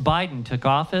 ever since Biden took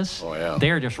office,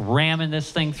 they're just ramming this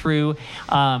thing through.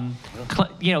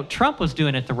 Trump was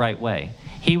doing it the right way.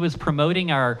 He was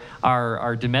promoting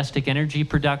our domestic energy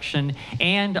production,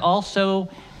 and also,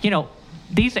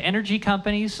 these energy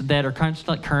companies that are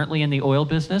currently in the oil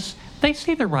business, they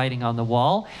see the writing on the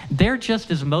wall. They're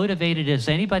just as motivated as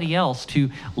anybody else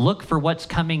to look for what's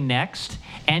coming next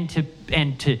and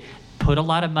to put a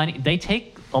lot of money. They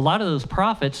take a lot of those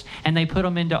profits and they put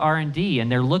them into R&D,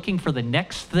 and they're looking for the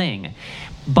next thing.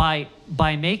 By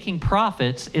making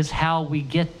profits is how we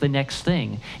get the next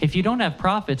thing. If you don't have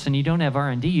profits and you don't have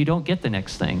R&D, you don't get the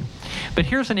next thing. But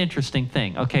here's an interesting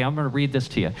thing. Okay, I'm going to read this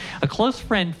to you. A close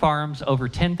friend farms over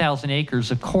 10,000 acres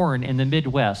of corn in the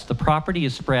Midwest. The property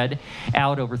is spread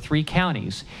out over 3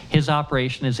 counties. His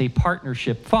operation is a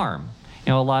partnership farm.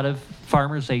 A lot of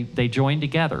farmers, they join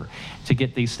together to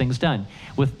get these things done.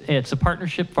 It's a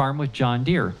partnership farm with John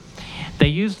Deere. They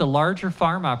use the larger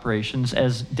farm operations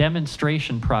as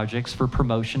demonstration projects for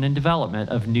promotion and development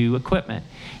of new equipment.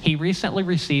 He recently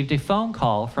received a phone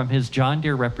call from his John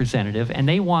Deere representative, and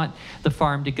they want the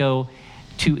farm to go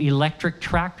to electric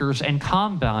tractors and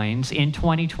combines in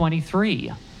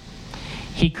 2023.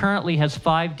 He currently has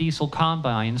 5 diesel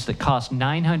combines that cost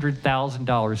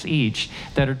 $900,000 each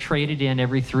that are traded in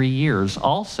every 3 years.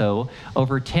 Also,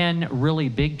 over 10 really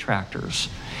big tractors.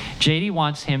 JD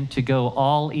wants him to go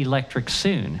all electric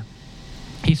soon.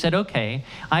 He said, okay,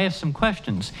 I have some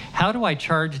questions. How do I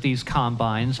charge these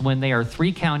combines when they are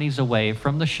 3 counties away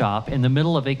from the shop in the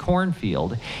middle of a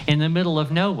cornfield, in the middle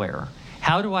of nowhere?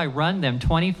 How do I run them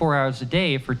 24 hours a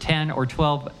day for 10 or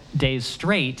 12 days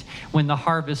straight when the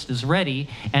harvest is ready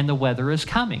and the weather is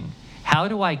coming? How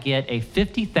do I get a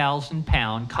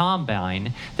 50,000-pound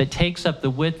combine that takes up the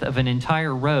width of an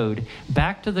entire road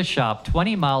back to the shop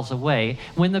 20 miles away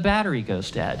when the battery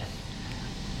goes dead?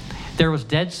 There was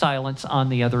dead silence on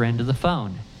the other end of the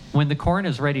phone. When the corn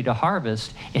is ready to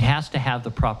harvest, it has to have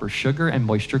the proper sugar and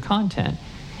moisture content.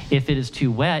 If it is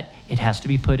too wet, it has to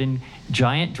be put in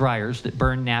giant dryers that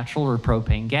burn natural or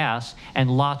propane gas, and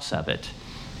lots of it.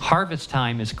 Harvest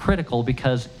time is critical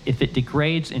because if it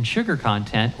degrades in sugar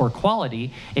content or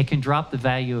quality, it can drop the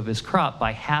value of his crop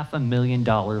by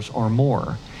 $500,000 or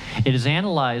more. It is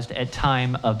analyzed at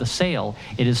time of the sale.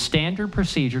 It is standard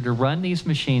procedure to run these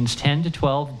machines 10 to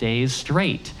 12 days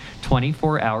straight,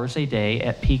 24 hours a day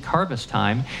at peak harvest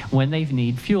time when they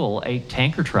need fuel. A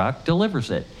tanker truck delivers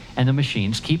it, and the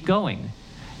machines keep going.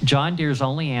 John Deere's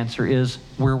only answer is,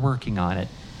 we're working on it.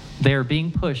 They are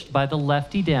being pushed by the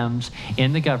lefty Dems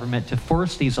in the government to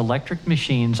force these electric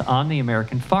machines on the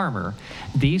American farmer.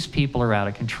 These people are out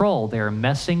of control. They are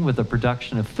messing with the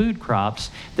production of food crops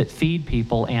that feed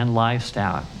people and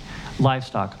livestock,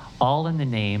 all in the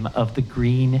name of the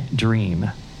green dream.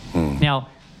 Now,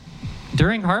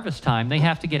 during harvest time, they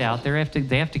have to get out there,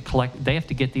 they have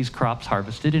to get these crops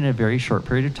harvested in a very short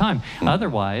period of time.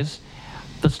 Otherwise,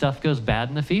 the stuff goes bad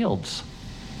in the fields.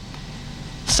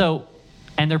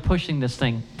 And they're pushing this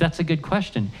thing. That's a good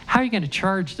question. How are you going to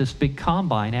charge this big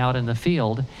combine out in the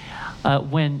field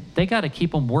when they got to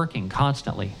keep them working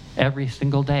constantly, every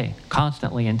single day,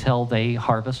 constantly until they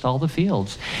harvest all the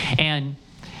fields? And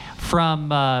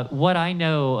from what I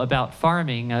know about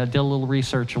farming, I did a little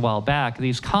research a while back,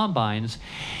 these combines,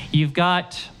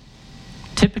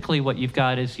 typically what you've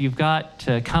got is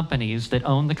companies that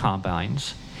own the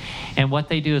combines. And what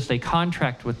they do is they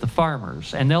contract with the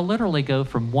farmers, and they'll literally go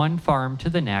from one farm to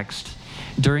the next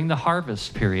during the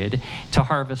harvest period to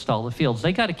harvest all the fields.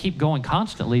 They got to keep going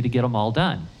constantly to get them all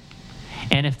done.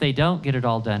 And if they don't get it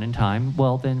all done in time,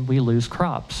 well, then we lose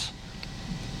crops.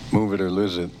 Move it or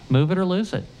lose it. Move it or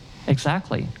lose it.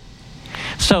 Exactly.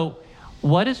 So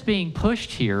what is being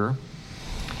pushed here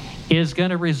is going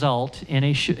to result in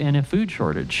a food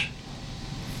shortage.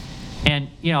 And,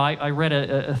 I read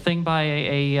a thing by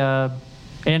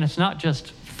and it's not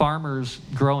just farmers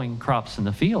growing crops in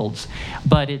the fields,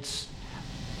 but it's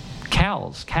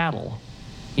cows, cattle,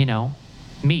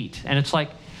 meat. And it's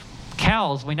like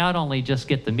cows, we not only just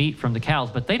get the meat from the cows,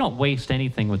 but they don't waste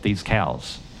anything with these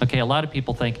cows. Okay, a lot of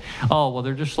people think, oh, well,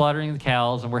 they're just slaughtering the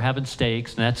cows and we're having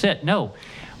steaks and that's it. No,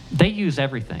 they use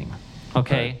everything.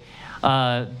 Okay.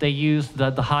 They use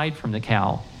the hide from the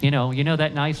cow. You know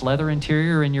that nice leather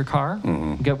interior in your car?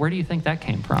 Mm-hmm. Where do you think that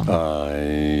came from?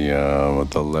 With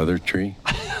the leather tree.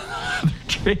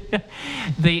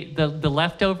 the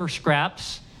leftover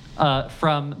scraps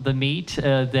from the meat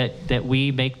that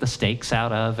we make the steaks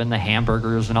out of, and the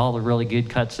hamburgers and all the really good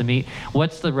cuts of meat.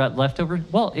 What's the leftover?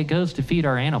 Well, it goes to feed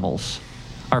our animals,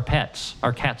 our pets,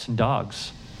 our cats and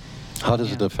dogs. How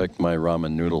does it affect my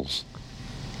ramen noodles?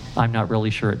 I'm not really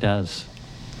sure it does.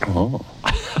 Oh.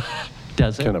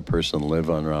 Does it? Can a person live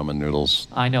on ramen noodles?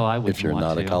 I know I wouldn't if you're want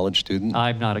not to. a college student?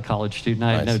 I'm not a college student.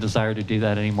 I have no desire to do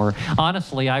that anymore.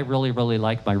 Honestly, I really, really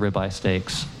like my ribeye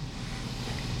steaks.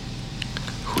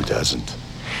 Who doesn't?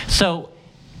 So,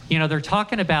 they're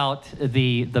talking about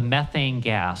the methane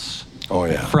gas. Oh,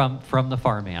 yeah. From the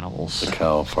farm animals. The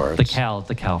cow farts. The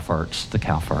cow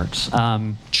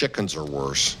farts. Chickens are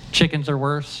worse. Chickens are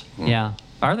worse? Yeah.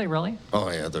 Are they really? Oh,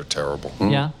 yeah, they're terrible.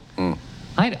 Yeah?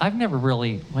 I've never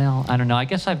really, I don't know. I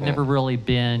guess I've never really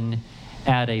been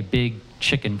at a big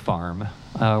chicken farm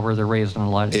where they're raising a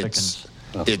lot of chickens.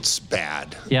 It's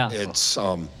bad. Yeah. It's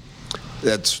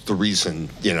that's the reason,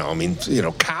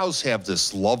 cows have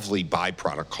this lovely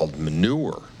byproduct called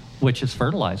manure. Which is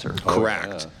fertilizer.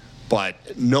 Correct. Yeah.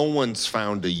 But no one's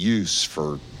found a use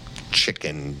for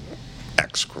chicken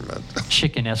excrement.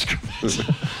 Chicken excrement.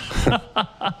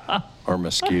 Or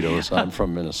mosquitoes. I'm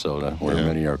from Minnesota, where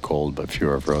many are cold, but few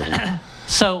are frozen.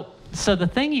 So the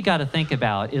thing you got to think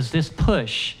about is this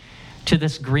push to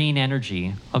this green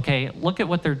energy. Okay, look at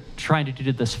what they're trying to do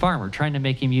to this farmer, trying to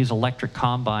make him use electric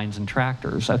combines and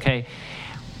tractors. Okay,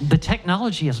 the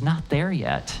technology is not there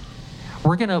yet.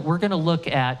 We're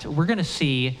gonna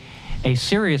see a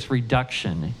serious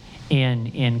reduction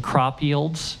in crop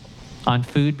yields on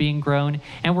food being grown,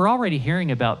 and we're already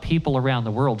hearing about people around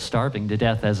the world starving to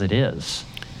death as it is.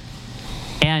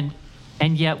 And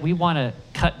yet we want to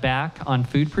cut back on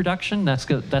food production. That's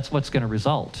what's going to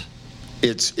result.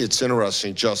 It's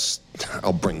interesting.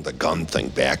 I'll bring the gun thing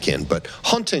back in, but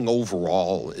hunting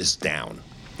overall is down.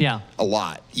 Yeah. A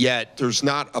lot. Yet there's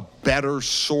not a better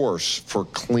source for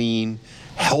clean,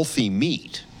 healthy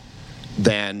meat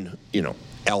than,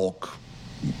 elk,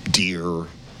 deer,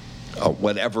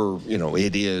 whatever,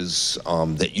 it is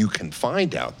that you can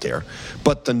find out there.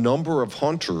 But the number of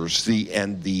hunters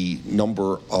and the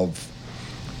number of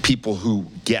people who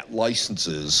get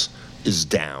licenses is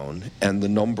down, and the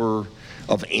number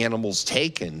of animals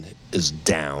taken is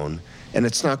down, and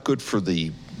it's not good for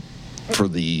the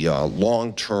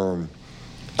long-term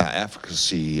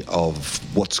efficacy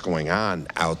of what's going on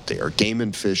out there. Game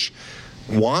and Fish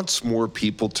wants more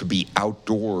people to be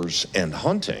outdoors and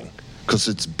hunting because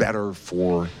it's better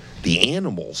for the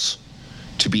animals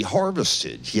to be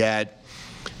harvested, yet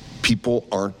people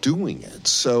aren't doing it.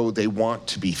 So they want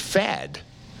to be fed.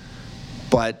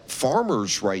 But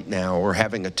farmers right now are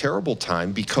having a terrible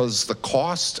time because the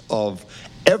cost of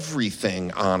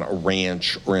everything on a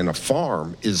ranch or in a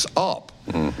farm is up.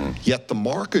 Mm-hmm. Yet the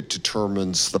market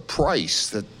determines the price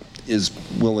that is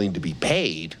willing to be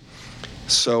paid.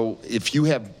 So if you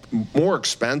have more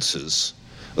expenses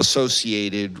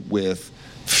associated with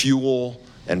fuel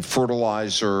and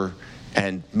fertilizer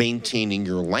and maintaining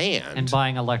your land. And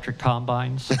buying electric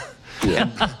combines.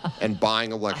 and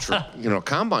buying electric,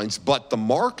 combines, but the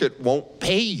market won't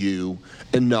pay you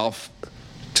enough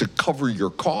to cover your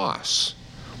costs.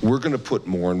 We're going to put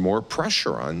more and more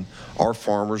pressure on our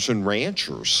farmers and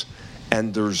ranchers,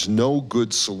 and there's no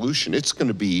good solution. It's going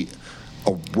to be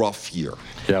a rough year.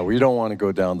 Yeah, we don't want to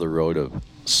go down the road of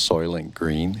Soylent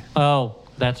Green. Oh,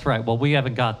 that's right. Well, we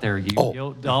haven't got there.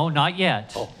 No, not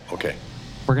yet. Oh, okay.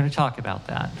 We're going to talk about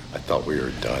that. I thought we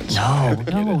were done. So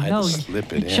No.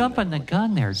 You're jumping the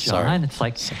gun there, John. Sorry. It's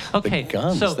like, okay. The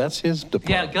guns, so, that's his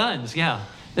department. Yeah, guns, yeah.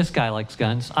 This guy likes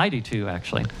guns. I do too,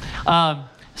 actually.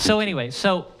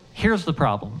 So here's the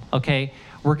problem, okay?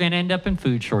 We're going to end up in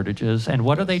food shortages, and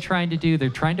what are they trying to do? They're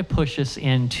trying to push us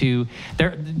into...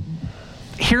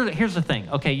 Here's the thing,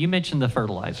 okay? You mentioned the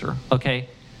fertilizer, okay?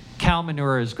 Cow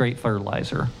manure is great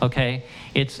fertilizer, okay?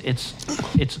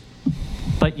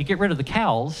 But you get rid of the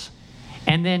cows,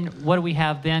 and then what do we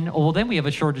have then? Well, then we have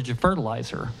a shortage of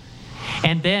fertilizer.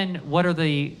 And then what are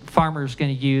the farmers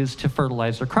going to use to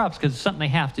fertilize their crops? Because it's something they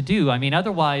have to do. I mean,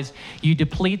 otherwise you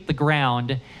deplete the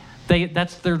ground.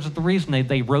 There's the reason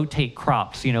they rotate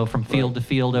crops, from field to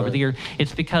field over the year.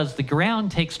 It's because the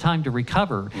ground takes time to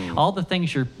recover. All the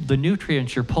things the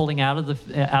nutrients you're pulling out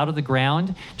of the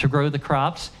ground to grow the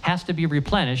crops has to be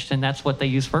replenished, and that's what they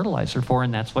use fertilizer for,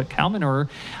 and that's what cow manure,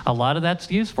 a lot of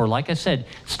that's used for. Like I said,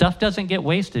 stuff doesn't get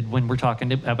wasted when we're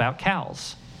talking about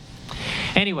cows.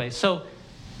 Anyway, so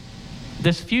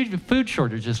this food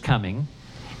shortage is coming,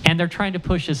 and they're trying to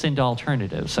push us into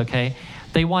alternatives, okay?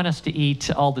 They want us to eat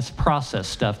all this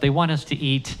processed stuff. They want us to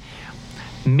eat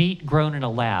meat grown in a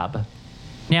lab.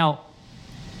 Now,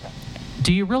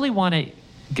 do you really want to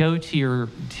go to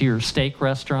your steak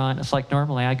restaurant? It's like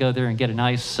normally I go there and get a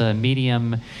nice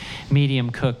medium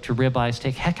cooked ribeye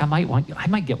steak. Heck, I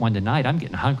might get one tonight. I'm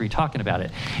getting hungry talking about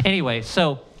it. Anyway,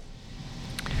 so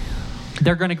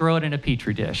they're going to grow it in a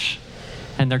petri dish,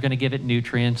 and they're going to give it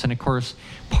nutrients. And of course,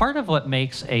 part of what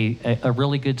makes a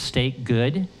really good steak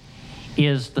good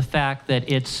is the fact that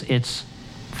it's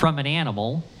from an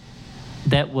animal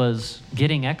that was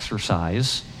getting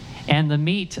exercise, and the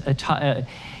meat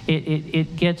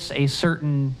it gets a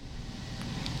certain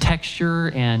texture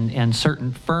and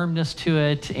certain firmness to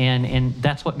it, and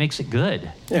that's what makes it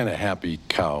good. And a happy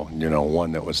cow,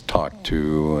 one that was talked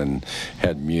to and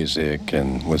had music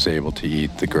and was able to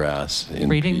eat the grass in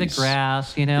Reading peace. the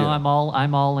grass, Yeah. I'm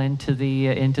all into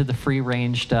the free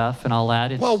range stuff and all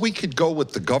that. Well, we could go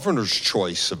with the governor's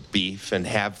choice of beef and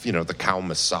have, the cow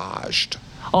massaged.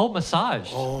 Oh, massage.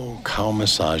 Oh, cow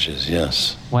massages,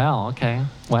 yes. Wow. Okay.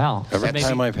 Wow. Every So maybe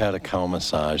time I've had a cow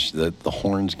massage, the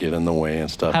horns get in the way and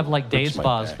stuff. have like day Hurts my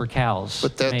spas back. for cows.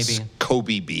 But that's maybe.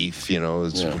 Kobe beef,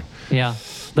 It's, Yeah. Yeah.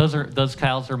 Those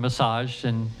cows are massaged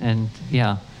and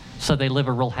yeah. So they live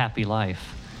a real happy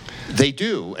life. They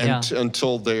do, Yeah.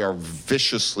 until they are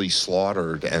viciously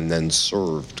slaughtered and then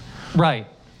served. Right.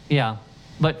 Yeah.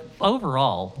 But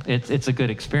overall, it's a good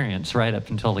experience right up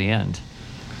until the end.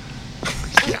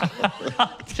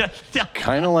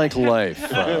 Kind of like life,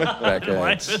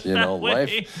 Becca.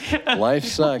 Life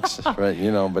sucks,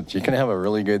 right? But you can have a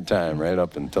really good time right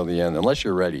up until the end, unless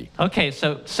you're ready. Okay,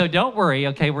 so don't worry.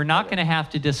 Okay, we're not going to have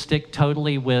to just stick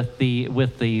totally with the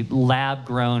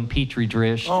lab-grown petri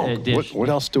dish. Dish. What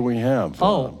else do we have?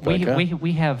 Becca?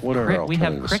 we have What are our we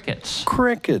have alternatives? crickets.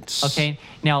 Crickets. Okay,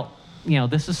 now,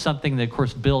 this is something that, of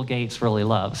course, Bill Gates really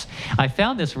loves. I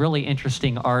found this really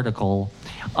interesting article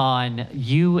on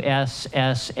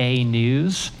USSA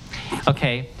News.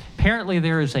 Okay, apparently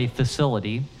there is a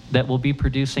facility that will be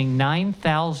producing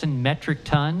 9,000 metric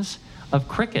tons of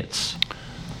crickets.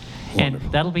 Wonderful.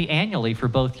 And that'll be annually for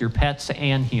both your pets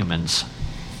and humans.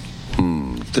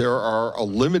 There are a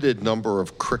limited number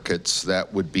of crickets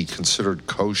that would be considered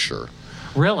kosher.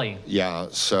 Really? Yeah,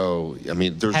 so,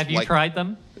 there's Have you tried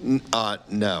them?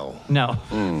 No. No.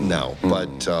 No,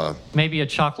 but Maybe a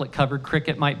chocolate-covered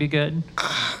cricket might be good?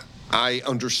 I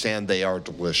understand they are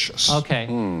delicious. Okay.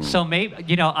 So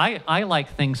maybe, I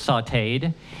like things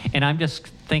sautéed, and I'm just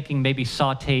thinking maybe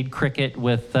sautéed cricket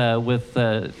with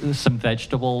some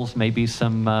vegetables, maybe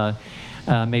some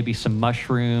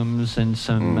mushrooms and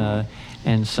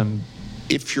some.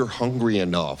 If you're hungry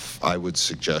enough, I would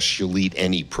suggest you'll eat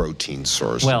any protein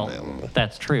source available.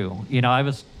 That's true. I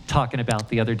was talking about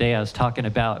the other day,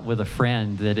 with a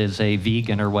friend that is a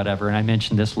vegan or whatever, and I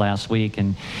mentioned this last week,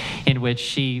 and in which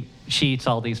she eats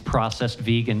all these processed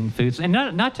vegan foods. And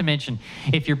not to mention,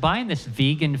 if you're buying this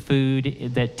vegan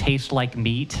food that tastes like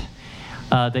meat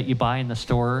that you buy in the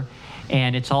store,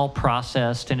 and it's all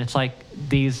processed, and it's like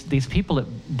these people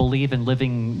that believe in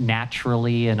living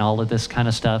naturally and all of this kind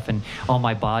of stuff, and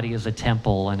my body is a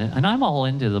temple, and I'm all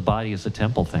into the body as a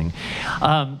temple thing.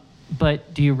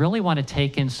 But do you really want to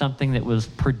take in something that was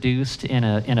produced in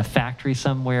a factory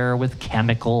somewhere with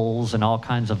chemicals and all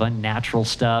kinds of unnatural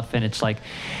stuff? And it's like,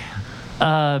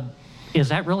 is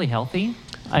that really healthy?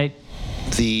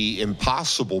 The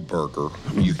Impossible Burger,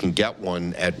 you can get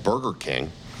one at Burger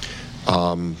King,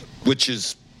 which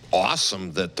is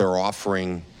awesome that they're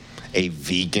offering a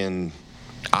vegan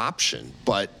option.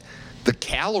 But the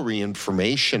calorie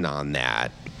information on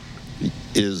that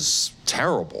is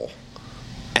terrible.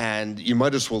 And you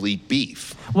might as well eat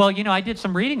beef. Well, I did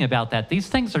some reading about that. These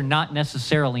things are not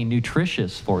necessarily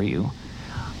nutritious for you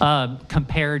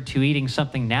compared to eating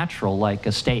something natural like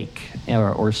a steak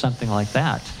or something like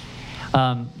that.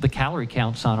 The calorie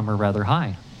counts on them are rather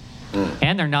high,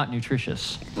 and they're not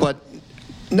nutritious. But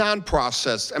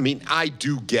non-processed, I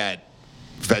do get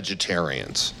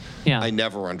vegetarians. Yeah. I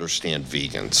never understand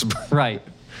vegans. Right.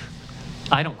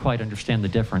 I don't quite understand the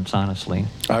difference, honestly.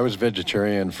 I was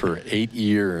vegetarian for 8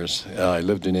 years. I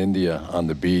lived in India on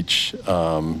the beach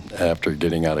after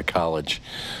getting out of college,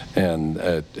 and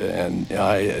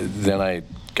I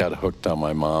got hooked on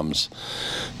my mom's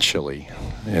chili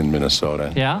in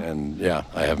Minnesota. Yeah? And yeah,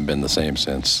 I haven't been the same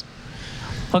since.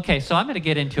 Okay, so I'm going to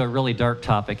get into a really dark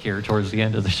topic here towards the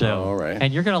end of the show. All right.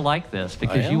 And you're going to like this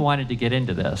because you wanted to get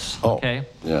into this. Oh, okay?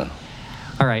 Yeah.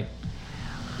 All right.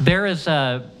 There's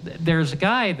a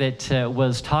guy that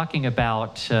was talking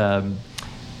about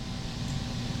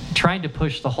trying to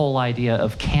push the whole idea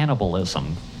of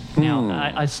cannibalism.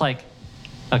 Now, it's like,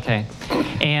 okay.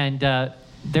 And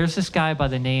there's this guy by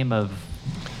the name of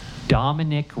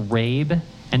Dominic Rabe,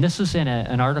 and this is in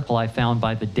an article I found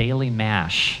by the Daily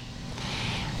Mash.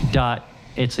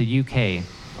 It's a UK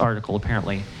article,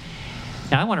 apparently.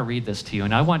 Now, I want to read this to you,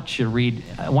 and I want you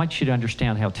to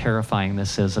understand how terrifying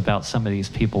this is about some of these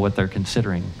people, what they're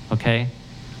considering, okay?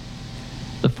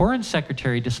 The Foreign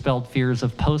Secretary dispelled fears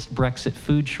of post-Brexit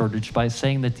food shortage by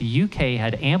saying that the UK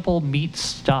had ample meat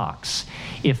stocks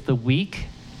if the weak,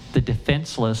 the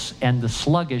defenseless, and the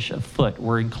sluggish of foot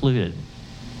were included.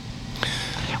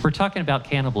 We're talking about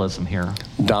cannibalism here.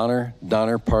 Donner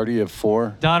Party of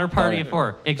Four. Donner Party of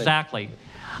Four, exactly.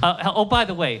 Oh, by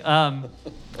the way,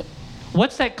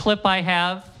 what's that clip I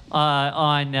have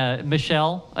on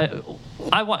Michelle?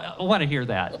 I want to hear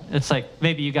that. It's like,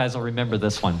 maybe you guys will remember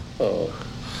this one.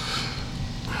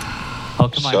 Oh,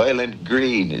 come on. Soylent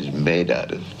Green is made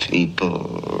out of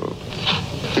people.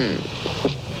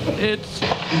 It's...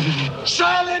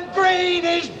 Soylent Green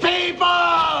is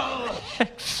people!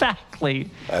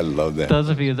 Exactly. I love that. Those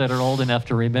of you that are old enough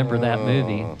to remember that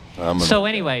movie. So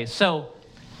anyway,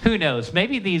 who knows?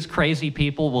 Maybe these crazy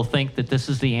people will think that this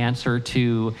is the answer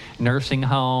to nursing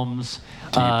homes,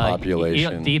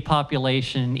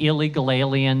 depopulation, illegal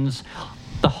aliens,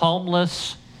 the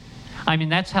homeless. I mean,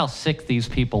 that's how sick these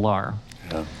people are.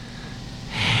 Yeah.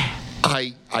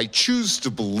 I choose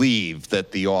to believe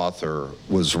that the author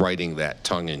was writing that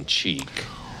tongue-in-cheek.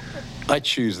 I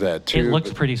choose that too. It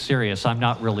looks pretty serious. I'm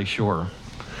not really sure.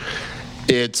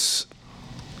 I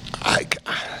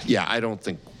don't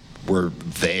think we're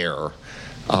there.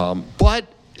 But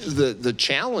the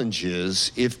challenge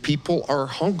is, if people are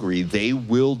hungry, they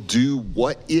will do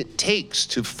what it takes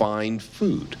to find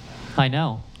food. I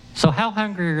know. So how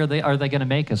hungry are they going to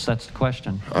make us? That's the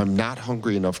question. I'm not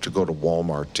hungry enough to go to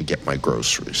Walmart to get my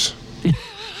groceries.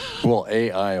 Well,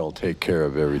 AI will take care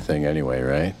of everything anyway,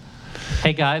 right?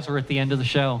 Hey guys, we're at the end of the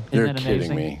show. Isn't You're that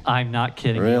amazing? kidding me. I'm not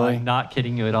kidding Really? you. I'm not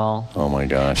kidding you at all. Oh my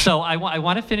gosh. So I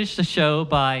want to finish the show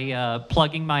by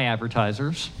plugging my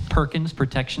advertisers. Perkins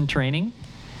Protection Training.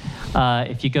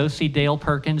 If you go see Dale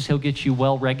Perkins, he'll get you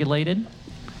well regulated.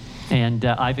 And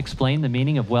I've explained the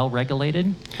meaning of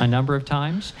well-regulated a number of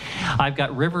times. I've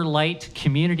got River Light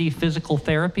Community Physical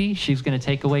Therapy. She's going to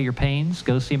take away your pains.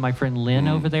 Go see my friend Lynn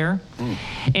over there.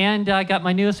 And I got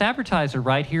my newest advertiser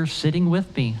right here sitting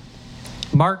with me,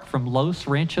 Mark from Los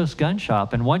Ranchos Gun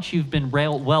Shop. And once you've been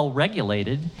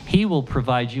well-regulated, he will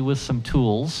provide you with some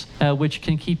tools which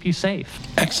can keep you safe.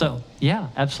 Excellent. So, yeah,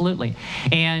 absolutely.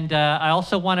 And I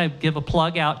also want to give a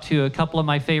plug out to a couple of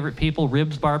my favorite people,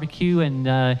 Ribs Barbecue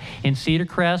in Cedar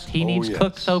Crest. He needs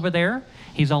cooks over there.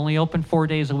 He's only open 4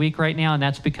 days a week right now, and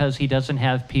that's because he doesn't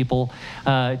have people,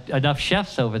 enough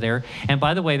chefs over there. And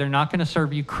by the way, they're not going to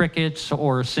serve you crickets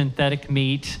or synthetic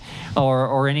meat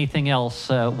or anything else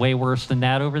way worse than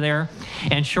that over there.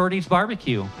 And Shorty's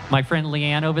Barbecue, my friend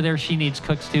Leanne over there, she needs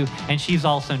cooks too, and she's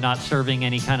also not serving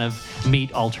any kind of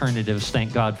meat alternatives,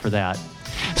 thank God for that.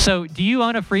 So do you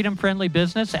own a freedom-friendly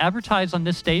business? Advertise on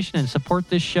this station and support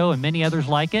this show and many others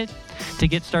like it. To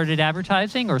get started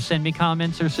advertising or send me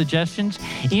comments or suggestions,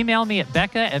 email me at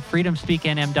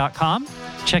becca@freedomspeaknm.com.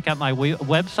 Check out my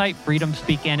website,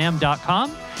 freedomspeaknm.com,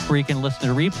 where you can listen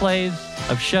to replays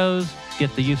of shows,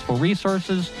 get the useful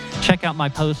resources. Check out my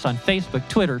posts on Facebook,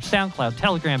 Twitter, SoundCloud,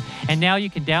 Telegram, and now you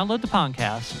can download the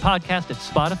podcast at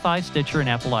Spotify, Stitcher, and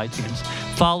Apple iTunes.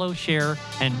 Follow, share,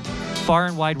 and far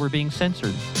and wide we're being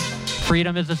censored.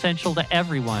 Freedom is essential to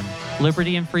everyone.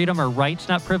 Liberty and freedom are rights,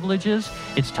 not privileges.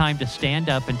 It's time to stand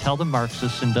up and tell the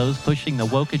Marxists and those pushing the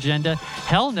woke agenda,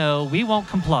 hell no, we won't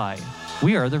comply.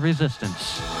 We are the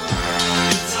resistance.